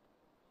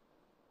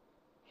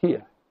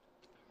here.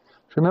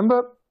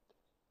 Remember,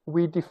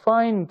 we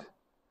defined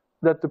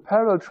that the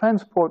parallel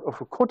transport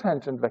of a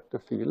cotangent vector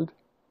field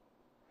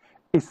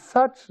is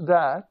such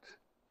that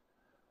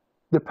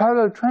the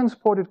parallel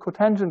transported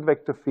cotangent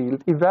vector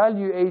field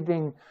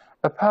evaluating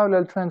a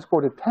parallel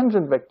transported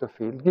tangent vector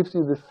field gives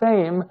you the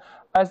same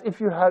as if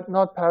you had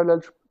not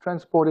parallel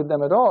transported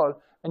them at all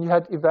and you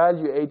had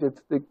evaluated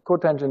the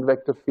cotangent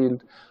vector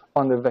field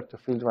on the vector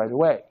field right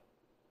away.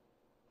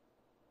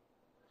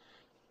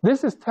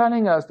 This is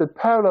telling us that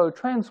parallel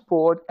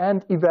transport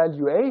and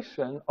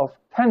evaluation of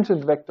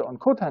tangent vector on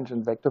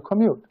cotangent vector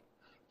commute.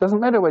 It doesn't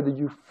matter whether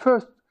you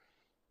first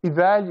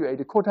evaluate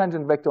a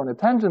cotangent vector on a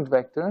tangent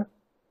vector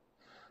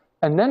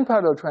and then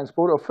parallel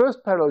transport, or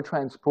first parallel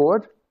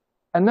transport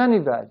and then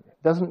evaluate.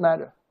 It doesn't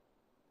matter.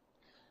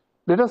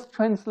 Let us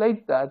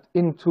translate that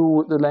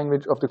into the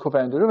language of the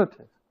covariant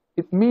derivative.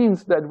 It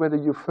means that whether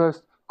you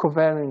first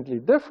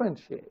covariantly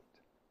differentiate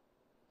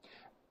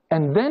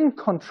and then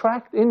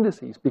contract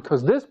indices,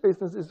 because this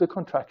business is the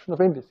contraction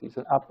of indices,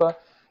 an upper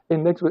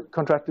index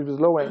contracted with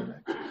lower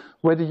index.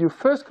 Whether you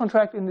first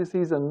contract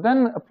indices and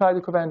then apply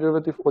the covariant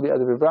derivative or the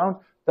other way around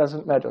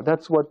doesn't matter.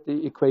 That's what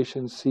the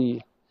equation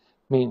C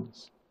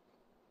means.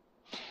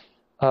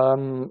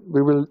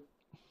 We will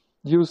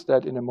use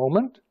that in a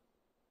moment.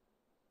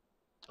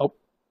 Oh,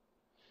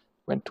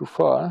 went too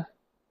far.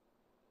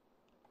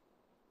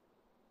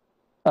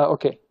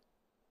 Okay,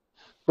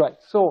 right.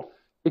 So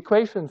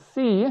equation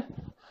C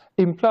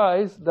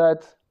implies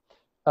that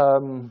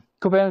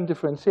covariant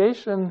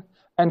differentiation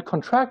and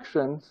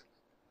contractions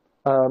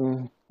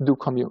do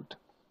commute.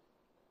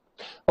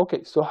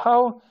 Okay, so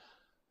how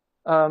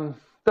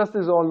does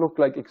this all look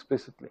like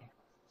explicitly?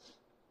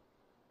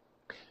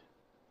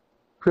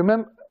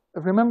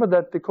 Remember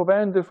that the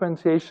covariant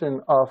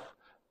differentiation of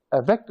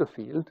a vector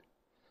field,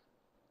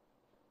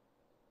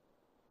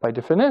 by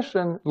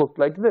definition, looked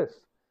like this.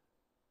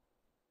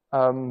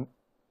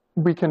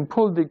 We can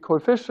pull the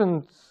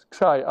coefficients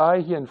psi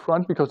I here in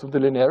front because of the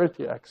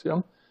linearity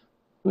axiom,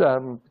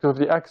 because of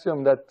the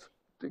axiom that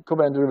the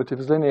covariant derivative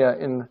is linear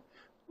in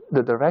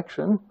the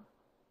direction.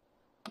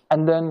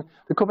 And then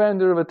the covariant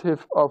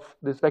derivative of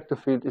this vector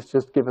field is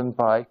just given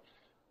by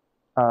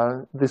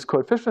this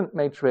coefficient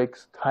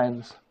matrix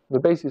times the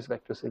basis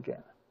vectors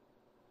again.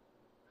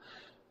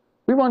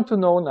 We want to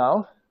know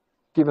now,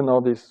 given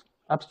all these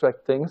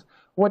abstract things,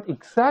 what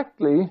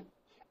exactly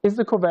is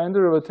the covariant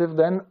derivative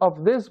then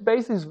of this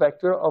basis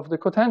vector of the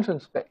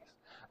cotangent space?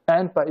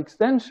 And by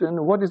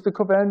extension, what is the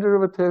covariant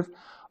derivative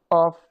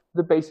of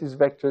the basis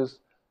vectors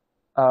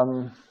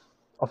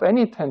of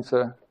any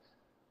tensor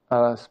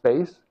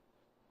space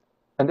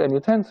and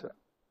any tensor?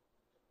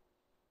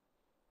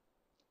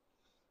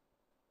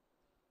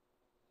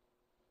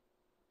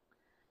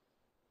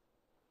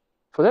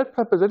 For that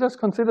purpose, let us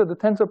consider the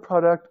tensor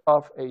product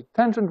of a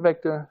tangent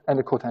vector and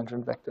a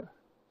cotangent vector.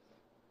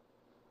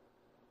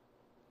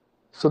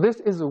 So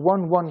this is a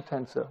 1-1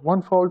 tensor,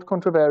 one-fold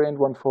contravariant,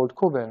 one-fold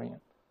covariant.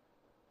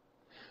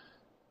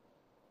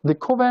 The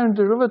covariant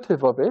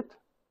derivative of it,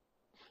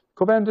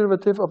 covariant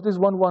derivative of this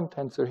 1-1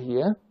 tensor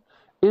here,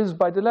 is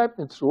by the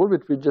Leibniz rule,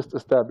 which we just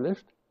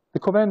established, the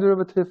covariant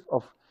derivative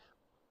of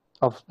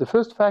the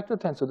first factor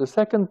tensor, the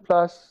second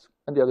plus,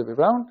 and the other way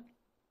around.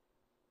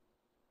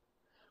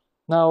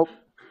 Now,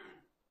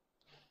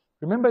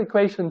 remember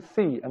equation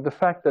C and the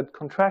fact that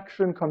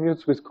contraction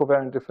commutes with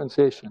covariant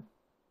differentiation.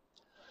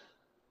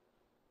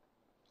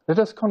 Let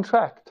us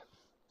contract.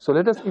 So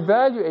let us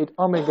evaluate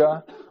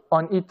omega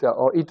on eta,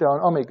 or eta on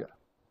omega.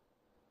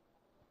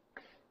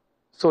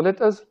 So let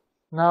us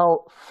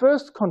now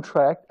first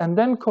contract and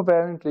then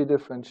covariantly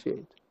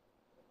differentiate.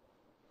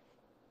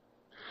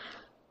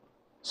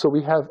 So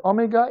we have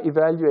omega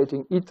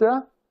evaluating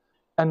eta,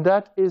 and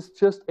that is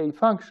just a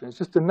function. It's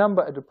just a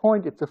number at a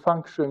point. It's a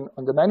function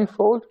on the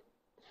manifold.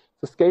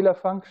 It's a scalar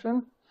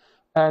function.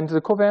 And the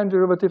covariant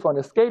derivative on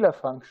a scalar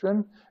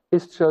function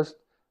is just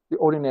the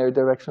ordinary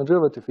directional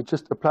derivative. We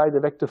just apply the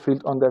vector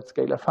field on that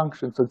scalar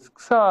function. So it's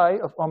psi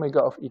of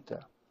omega of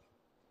eta.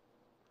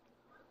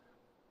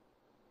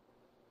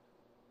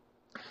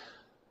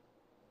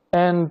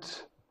 And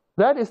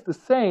that is the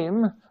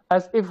same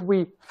as if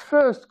we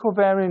first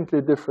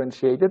covariantly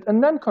differentiated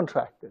and then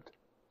contracted.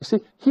 You see,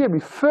 here we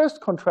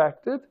first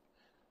contracted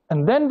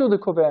and then do the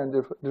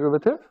covariant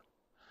derivative.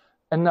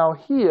 And now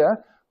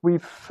here, we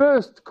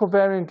first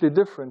covariantly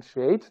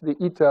differentiate the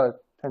eta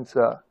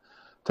tensor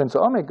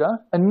omega.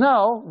 And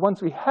now,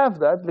 once we have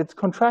that, let's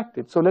contract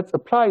it. So let's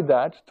apply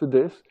that to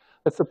this.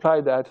 Let's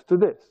apply that to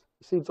this.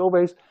 You see, it's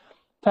always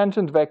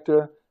tangent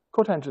vector,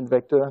 cotangent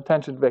vector,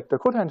 tangent vector,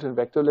 cotangent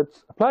vector.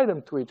 Let's apply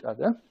them to each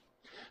other.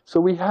 So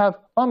we have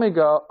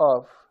omega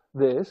of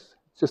this.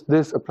 It's just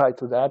this applied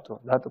to that, or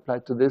that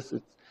applied to this.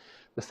 It's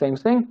the same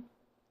thing.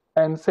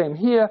 And same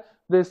here,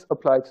 this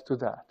applied to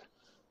that.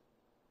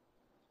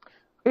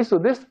 Okay, so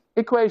this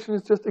equation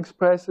is just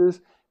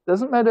expresses,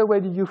 doesn't matter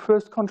whether you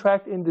first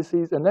contract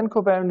indices and then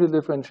covariantly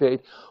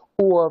differentiate,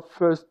 or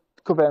first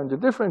covariantly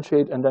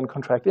differentiate and then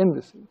contract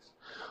indices.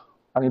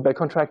 I mean, by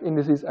contract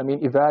indices, I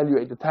mean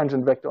evaluate the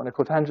tangent vector on a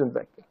cotangent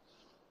vector.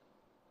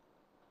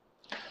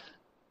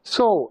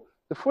 So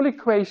the full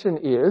equation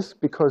is,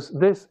 because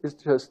this is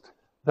just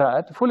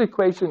that, the full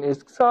equation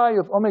is psi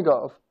of omega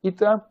of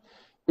eta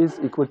is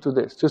equal to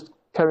this, just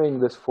carrying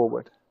this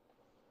forward.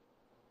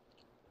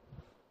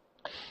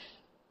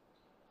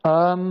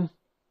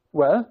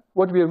 Well,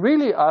 what we're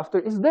really after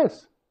is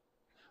this.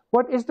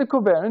 What is the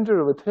covariant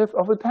derivative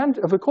of a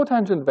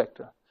cotangent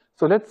vector?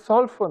 So let's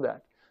solve for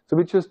that. So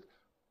we just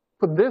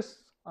put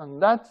this on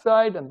that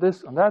side and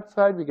this on that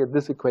side. We get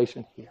this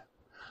equation here.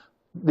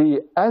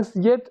 The as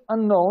yet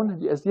unknown,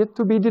 the as yet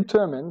to be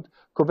determined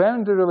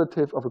covariant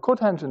derivative of a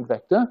cotangent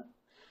vector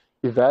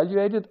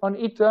evaluated on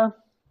eta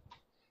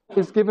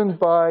is given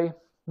by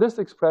this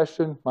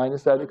expression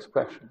minus that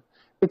expression.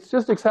 It's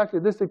just exactly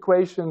this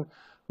equation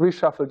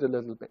reshuffled a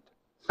little bit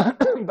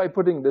by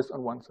putting this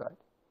on one side.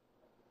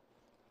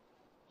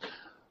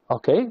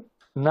 Okay,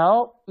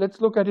 now let's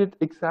look at it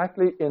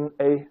exactly in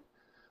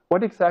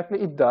what exactly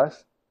it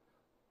does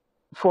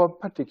for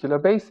particular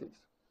bases.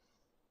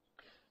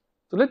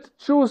 So let's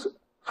choose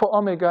for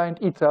omega and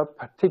eta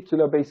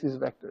particular basis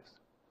vectors,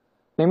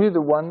 namely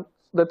the ones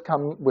that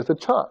come with a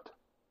chart.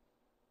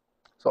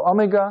 So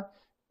omega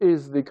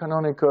is the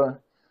canonical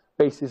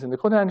basis in the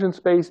cotangent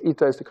space,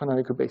 eta is the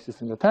canonical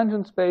basis in the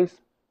tangent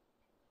space.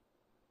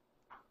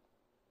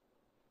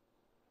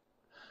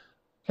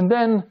 And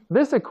then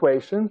this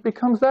equation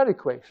becomes that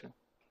equation.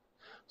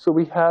 So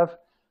we have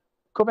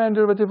covariant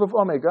derivative of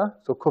omega,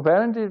 so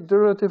covariant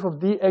derivative of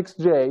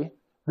dxj.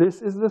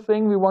 This is the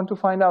thing we want to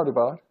find out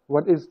about.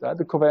 What is that?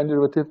 The covariant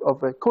derivative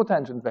of a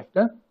cotangent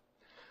vector,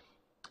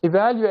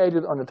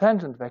 evaluated on a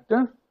tangent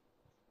vector,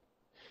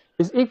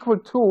 is equal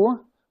to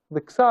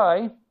the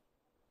psi.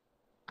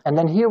 And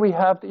then here we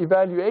have the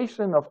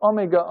evaluation of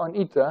omega on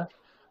eta,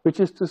 which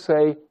is to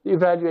say the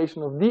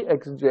evaluation of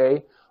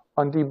dxj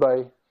on d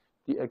by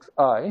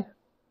dxi.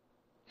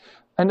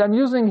 And I'm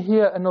using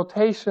here a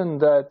notation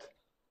that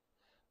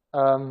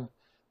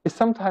is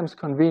sometimes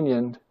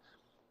convenient.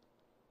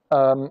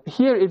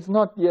 Here it's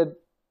not yet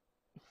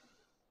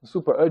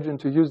super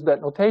urgent to use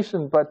that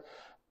notation, but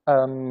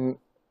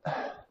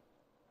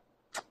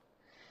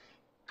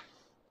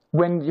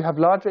when you have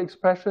larger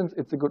expressions,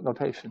 it's a good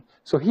notation.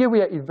 So here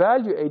we are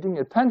evaluating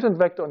a tangent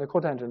vector on a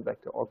cotangent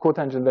vector, or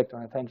cotangent vector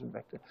on a tangent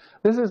vector.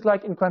 This is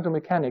like in quantum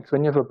mechanics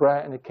when you have a bra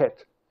and a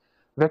cat,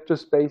 vector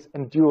space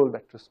and dual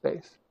vector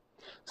space.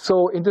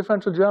 So in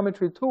differential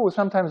geometry too,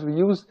 sometimes we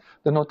use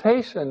the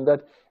notation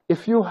that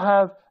if you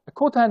have a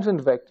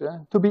cotangent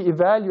vector to be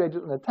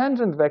evaluated on a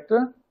tangent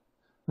vector,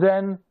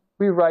 then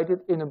we write it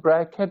in a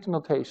bracket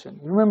notation.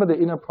 You remember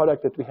the inner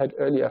product that we had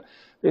earlier,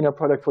 the inner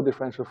product for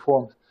differential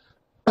forms.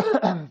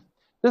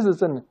 This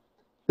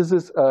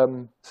is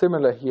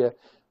similar here.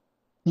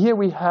 Here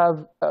we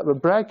have a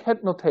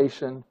bracket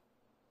notation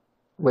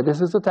where this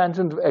is a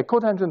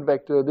cotangent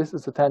vector, this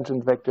is a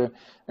tangent vector,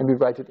 and we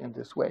write it in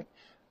this way.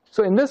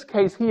 So in this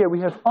case here, we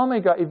have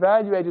omega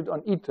evaluated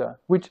on eta,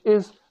 which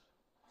is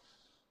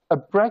a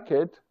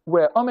bracket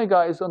where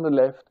omega is on the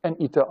left and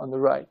eta on the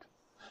right.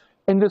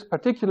 In this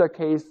particular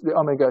case, the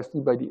omega is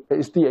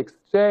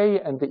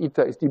dxj and the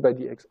eta is d by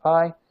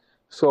dxi.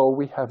 So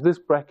we have this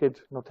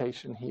bracket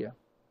notation here.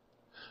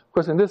 Of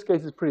course, in this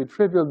case, it's pretty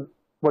trivial.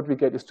 What we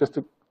get is just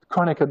a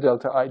Kronecker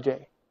delta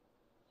ij.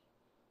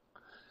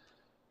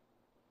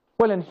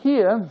 Well, and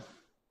here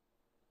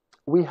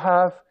we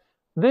have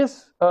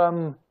this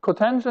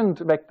cotangent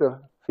vector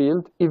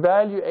field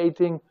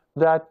evaluating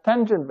that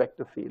tangent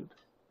vector field.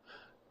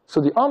 So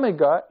the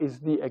omega is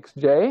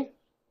dxj,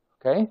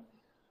 okay?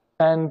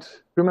 And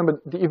remember,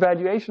 the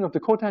evaluation of the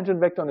cotangent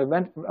vector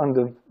on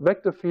the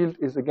vector field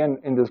is, again,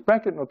 in this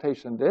bracket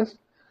notation, this.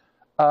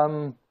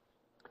 And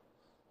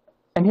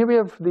here we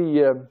have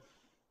the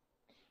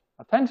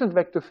tangent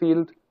vector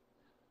field,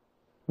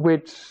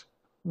 which,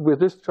 with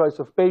this choice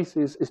of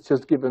basis, is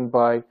just given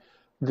by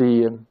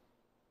the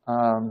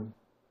covariant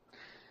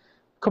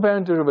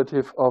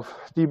derivative of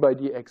d by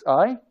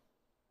dxi.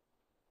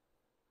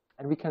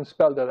 And we can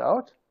spell that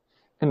out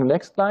in the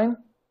next line.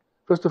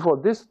 First of all,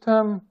 this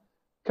term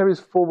carries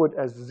forward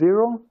as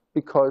 0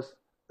 because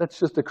that's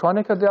just the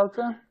Kronecker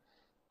delta.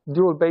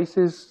 Dual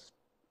basis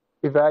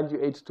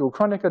evaluates to a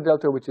Kronecker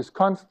delta, which is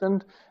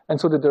constant.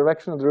 And so the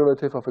directional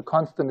derivative of a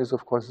constant is,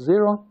 of course,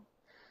 0.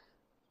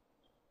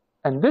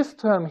 And this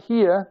term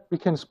here, we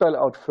can spell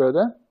out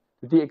further.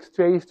 The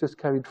dxj is just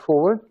carried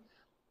forward.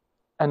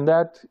 And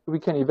that we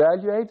can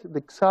evaluate.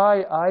 The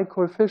psi I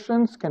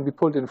coefficients can be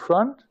pulled in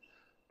front.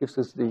 Gives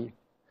us the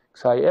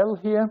psi L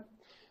here.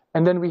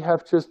 And then we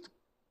have just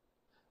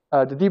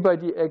the d by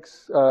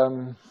dx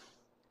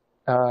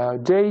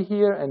j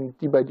here and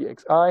d by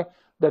dxi.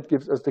 That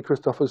gives us the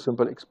Christoffel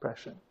simple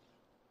expression.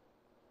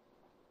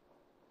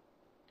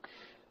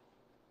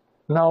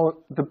 Now,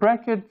 the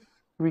brackets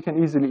we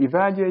can easily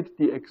evaluate.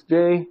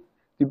 Dxj,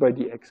 d by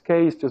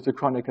dxk is just a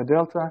Kronecker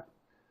delta.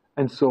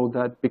 And so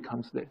that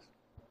becomes this.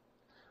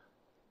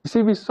 You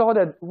see, we saw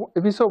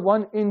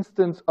one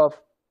instance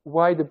of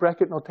why the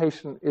bracket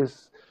notation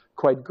is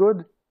quite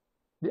good.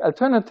 The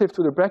alternative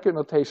to the bracket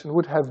notation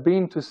would have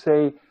been to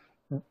say,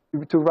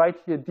 to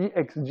write here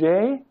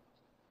dxj,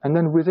 and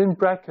then within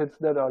brackets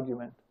that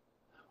argument.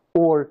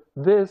 Or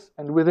this,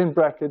 and within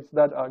brackets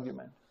that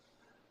argument.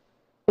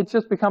 It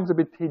just becomes a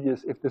bit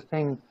tedious if the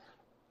thing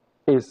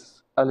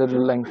is a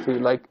little lengthy,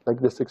 like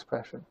this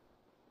expression.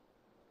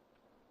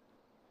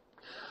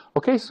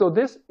 Okay, so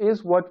this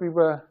is what we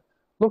were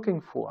looking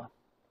for.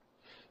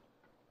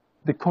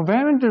 The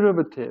covariant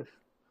derivative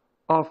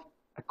of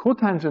a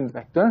cotangent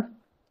vector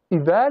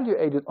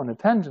evaluated on a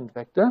tangent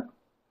vector,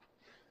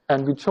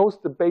 and we chose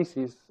the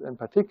basis in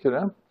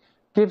particular,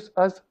 gives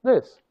us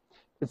this.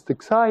 It's the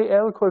psi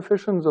L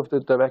coefficients of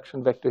the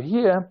direction vector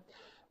here,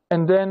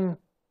 and then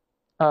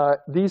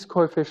these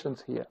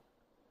coefficients here.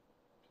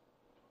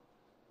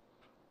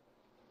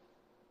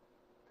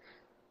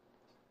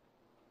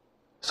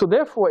 So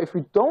therefore, if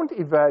we don't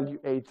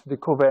evaluate the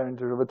covariant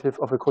derivative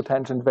of a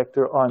cotangent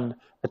vector on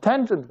a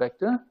tangent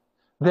vector,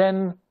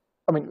 then,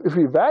 I mean, if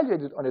we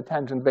evaluate it on a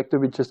tangent vector,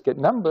 we just get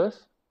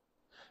numbers.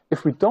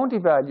 If we don't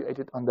evaluate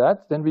it on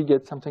that, then we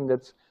get something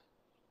that's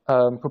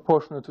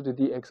proportional to the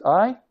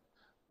dxi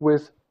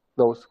with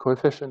those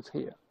coefficients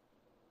here.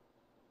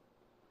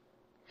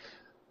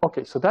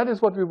 Okay, so that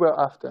is what we were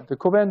after. The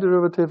covariant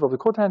derivative of the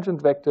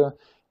cotangent vector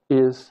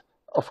is,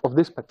 of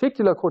this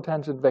particular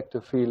cotangent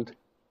vector field,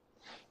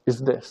 is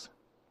this.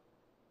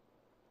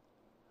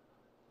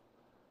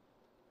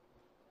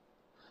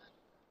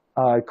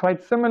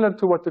 Quite similar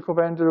to what the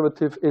covariant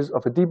derivative is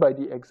of a d by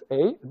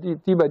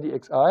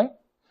dxi,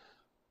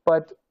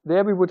 but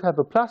there we would have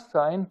a plus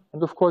sign,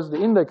 and of course the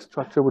index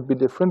structure would be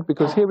different,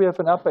 because here we have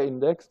an upper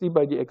index, d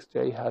by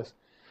dxj has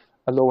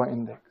a lower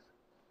index.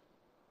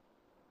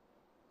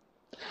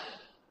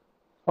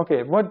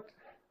 Okay, what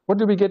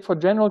do we get for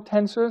general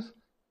tensors?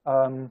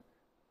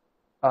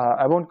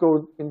 I won't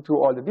go into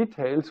all the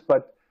details,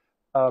 but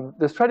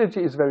the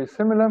strategy is very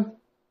similar.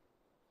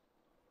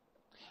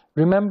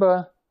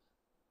 Remember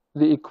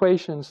the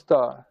equation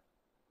star.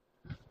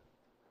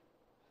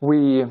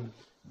 We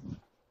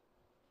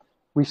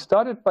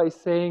started by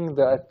saying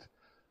that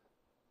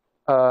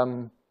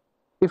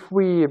if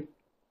we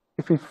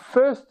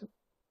first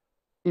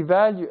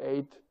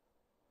evaluate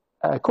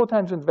a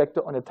cotangent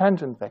vector on a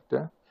tangent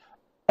vector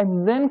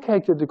and then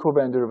calculate the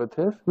covariant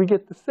derivative, we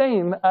get the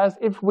same as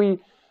if we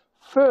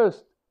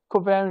first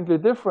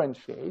covariantly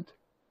differentiate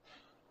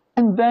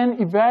and then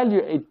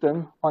evaluate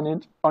them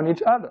on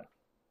each other.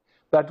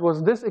 That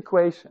was this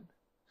equation.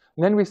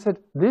 And then we said,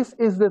 this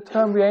is the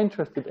term we are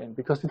interested in,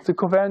 because it's the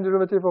covariant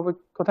derivative of a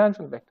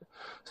cotangent vector.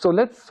 So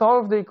let's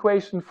solve the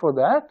equation for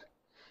that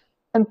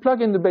and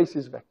plug in the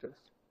basis vectors.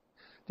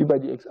 d by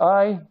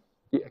dxi,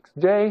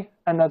 dxj,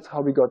 and that's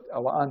how we got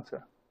our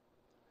answer.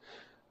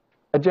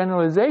 A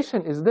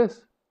generalization is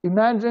this.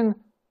 Imagine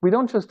we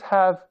don't just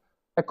have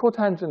a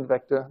cotangent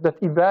vector that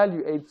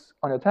evaluates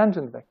on a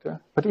tangent vector,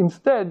 but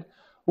instead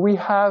we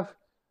have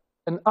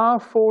an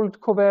R-fold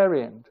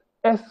covariant,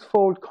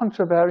 S-fold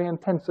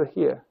contravariant tensor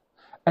here.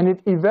 And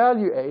it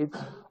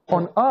evaluates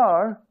on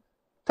R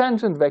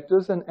tangent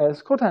vectors and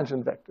S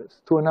cotangent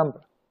vectors to a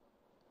number.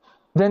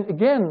 Then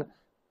again,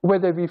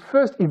 whether we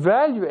first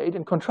evaluate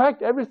and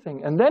contract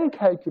everything and then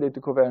calculate the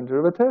covariant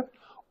derivative,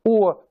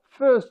 or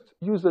first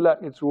use the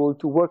Leibniz rule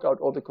to work out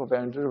all the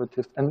covariant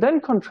derivatives and then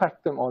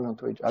contract them all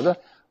onto each other,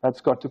 that's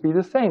got to be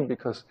the same,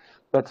 because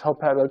that's how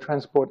parallel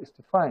transport is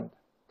defined.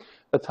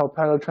 That's how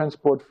parallel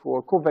transport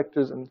for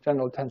covectors and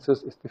general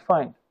tensors is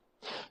defined.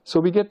 So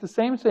we get the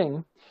same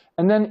thing,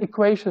 and then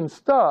equation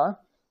star,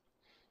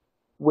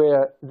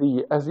 where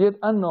the as yet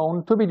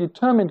unknown to be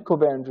determined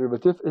covariant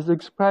derivative is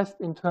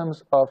expressed in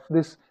terms of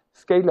this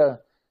scalar,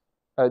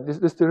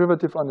 this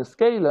derivative on the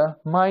scalar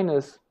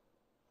minus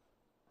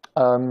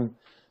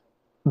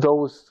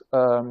those,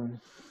 well,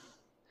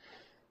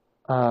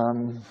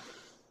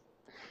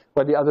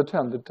 the other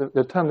term,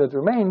 the term that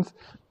remains,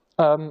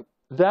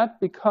 that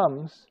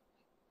becomes,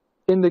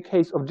 in the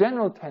case of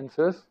general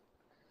tensors,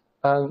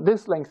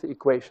 this lengthy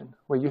equation,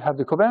 where you have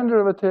the covariant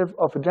derivative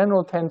of a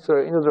general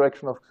tensor in the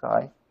direction of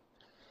psi.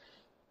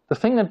 The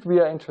thing that we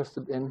are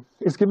interested in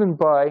is given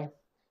by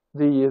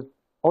the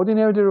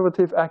ordinary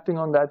derivative acting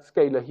on that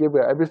scalar here,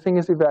 where everything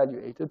is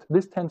evaluated.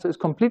 This tensor is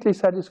completely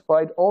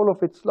satisfied. All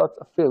of its slots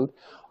are filled.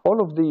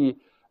 All of the,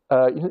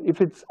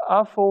 if it's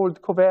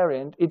R-fold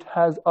covariant, it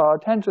has R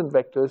tangent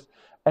vectors.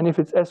 And if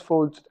it's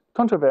S-fold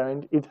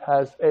contravariant, it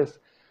has S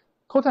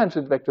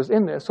cotangent vectors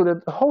in there, so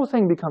that the whole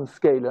thing becomes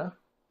scalar.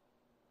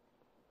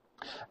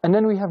 And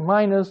then we have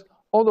minus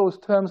all those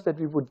terms that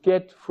we would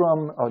get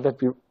from, or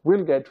that we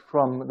will get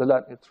from the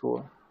Leibniz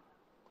rule.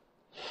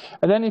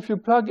 And then if you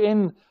plug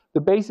in the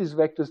basis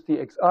vectors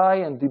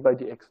dxi and d by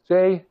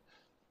dxj,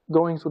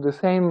 going through the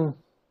same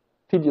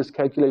tedious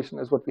calculation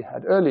as what we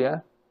had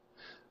earlier,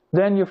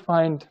 then you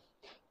find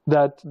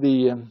that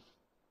the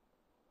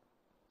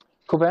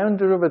covariant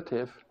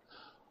derivative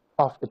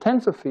of a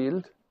tensor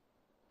field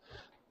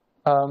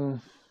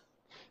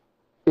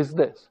is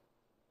this.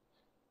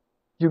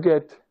 You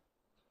get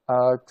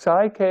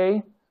psi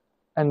k,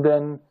 and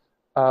then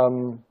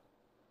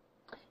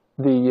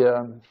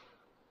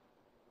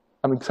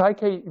psi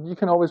k you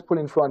can always pull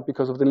in front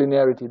because of the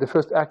linearity, the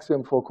first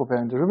axiom for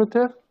covariant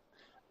derivative,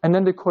 and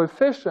then the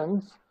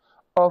coefficients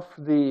of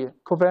the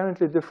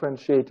covariantly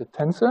differentiated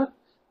tensor,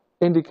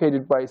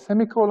 indicated by a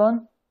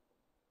semicolon,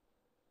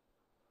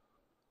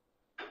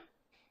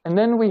 and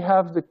then we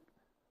have the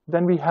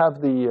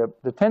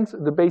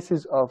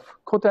basis of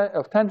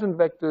tangent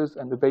vectors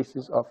and the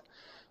basis of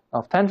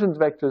tangent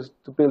vectors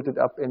to build it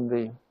up in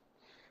the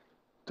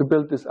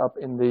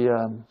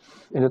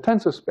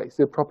tensor space,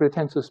 the appropriate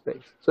tensor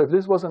space. So if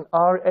this was an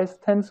RS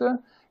tensor,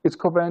 its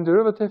covariant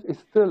derivative is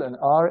still an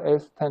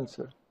RS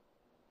tensor.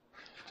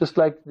 Just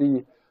like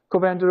the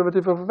covariant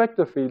derivative of a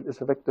vector field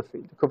is a vector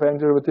field. The covariant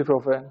derivative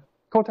of a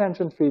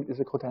cotangent field is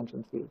a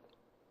cotangent field.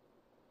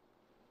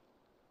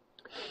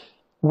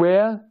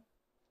 Where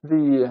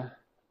the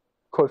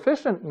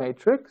coefficient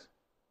matrix,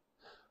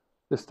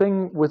 this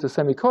thing with the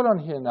semicolon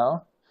here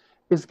now,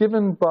 is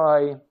given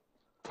by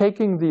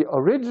taking the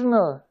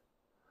original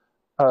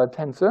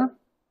tensor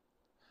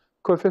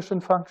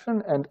coefficient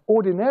function and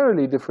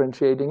ordinarily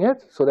differentiating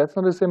it. So that's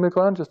not a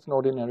semicolon, just an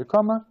ordinary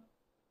comma.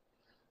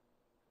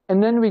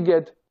 And then we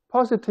get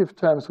positive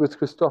terms with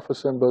Christoffel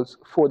symbols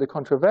for the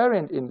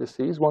contravariant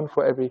indices, one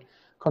for every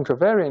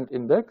contravariant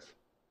index.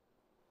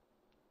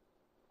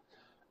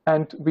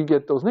 And we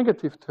get those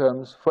negative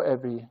terms for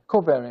every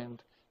covariant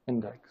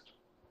index.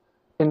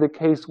 In the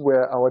case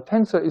where our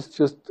tensor is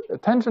just a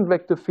tangent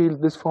vector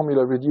field, this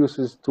formula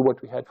reduces to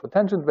what we had for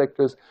tangent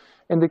vectors.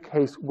 In the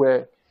case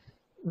where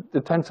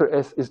the tensor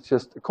S is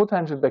just a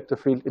cotangent vector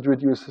field, it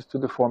reduces to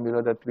the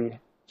formula that we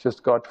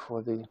just got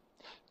for the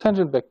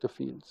tangent vector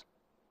fields.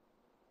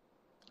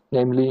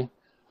 Namely,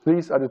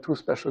 these are the two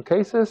special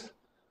cases.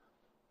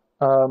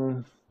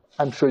 I'm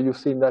sure you've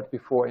seen that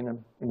before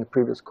in a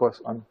previous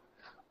course on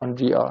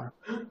GR.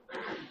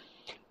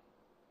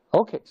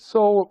 Okay,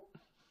 so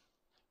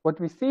what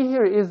we see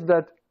here is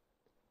that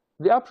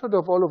the upshot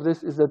of all of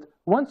this is that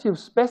once you've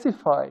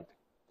specified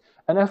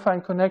an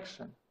affine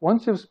connection,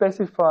 once you've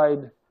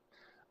specified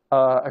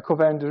a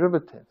covariant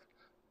derivative,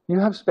 you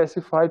have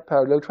specified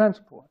parallel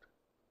transport.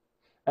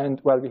 And,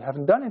 well, we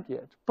haven't done it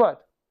yet,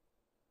 but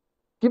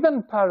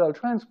given parallel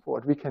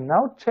transport, we can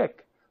now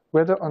check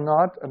whether or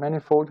not a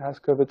manifold has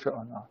curvature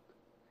or not.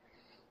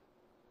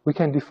 We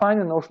can define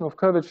the notion of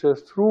curvature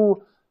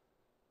through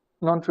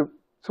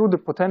the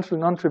potential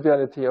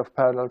non-triviality of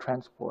parallel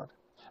transport.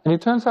 And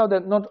it turns out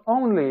that not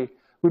only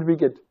will we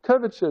get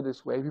curvature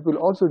this way, we will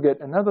also get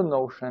another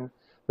notion,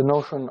 the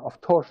notion of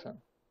torsion.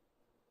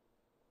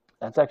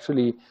 That's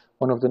actually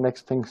one of the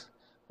next things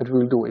that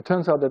we'll do. It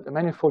turns out that a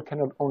manifold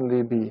cannot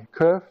only be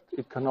curved,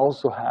 it can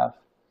also have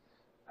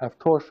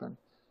torsion.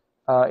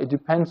 It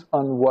depends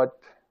on what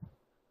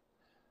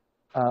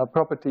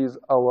properties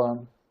our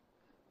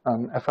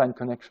affine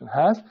connection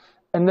has.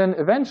 And then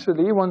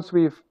eventually, once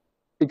we've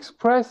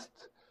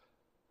expressed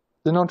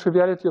the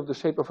non-triviality of the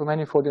shape of a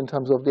manifold in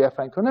terms of the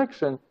affine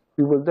connection,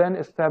 we will then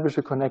establish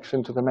a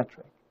connection to the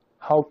metric.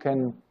 How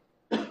can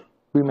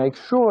we make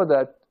sure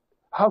that,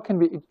 how can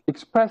we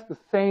express the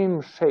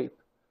same shape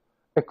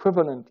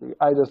equivalently,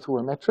 either through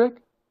a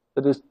metric,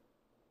 that is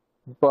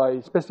by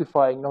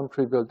specifying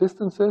non-trivial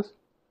distances,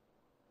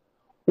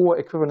 or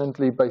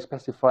equivalently by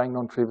specifying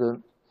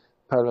non-trivial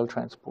parallel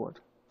transport.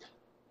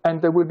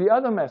 And there will be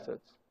other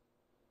methods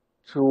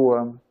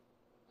to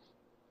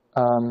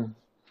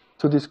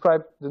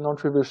describe the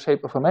non-trivial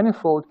shape of a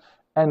manifold,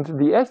 and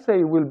the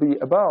essay will be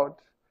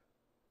about,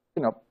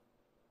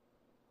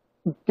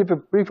 give a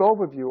brief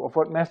overview of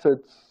what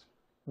methods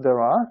there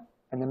are,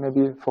 and then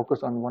maybe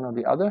focus on one or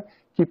the other.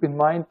 Keep in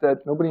mind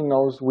that nobody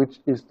knows which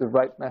is the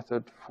right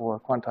method for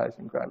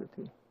quantizing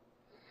gravity.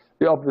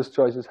 The obvious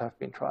choices have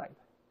been tried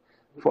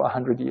for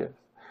 100 years.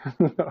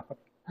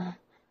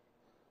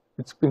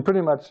 It's been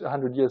pretty much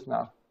 100 years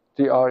now.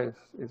 GR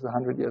is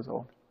 100 years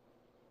old.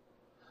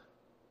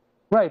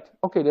 Right,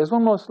 okay, there's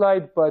one more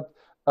slide, but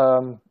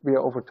we are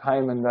over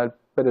time, and I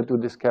better do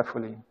this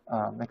carefully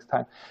next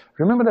time.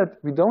 Remember that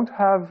we don't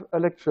have a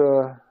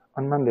lecture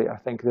on Monday, I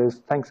think. There's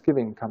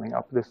Thanksgiving coming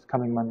up this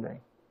coming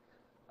Monday.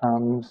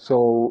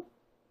 So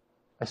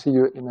I see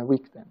you in a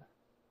week then.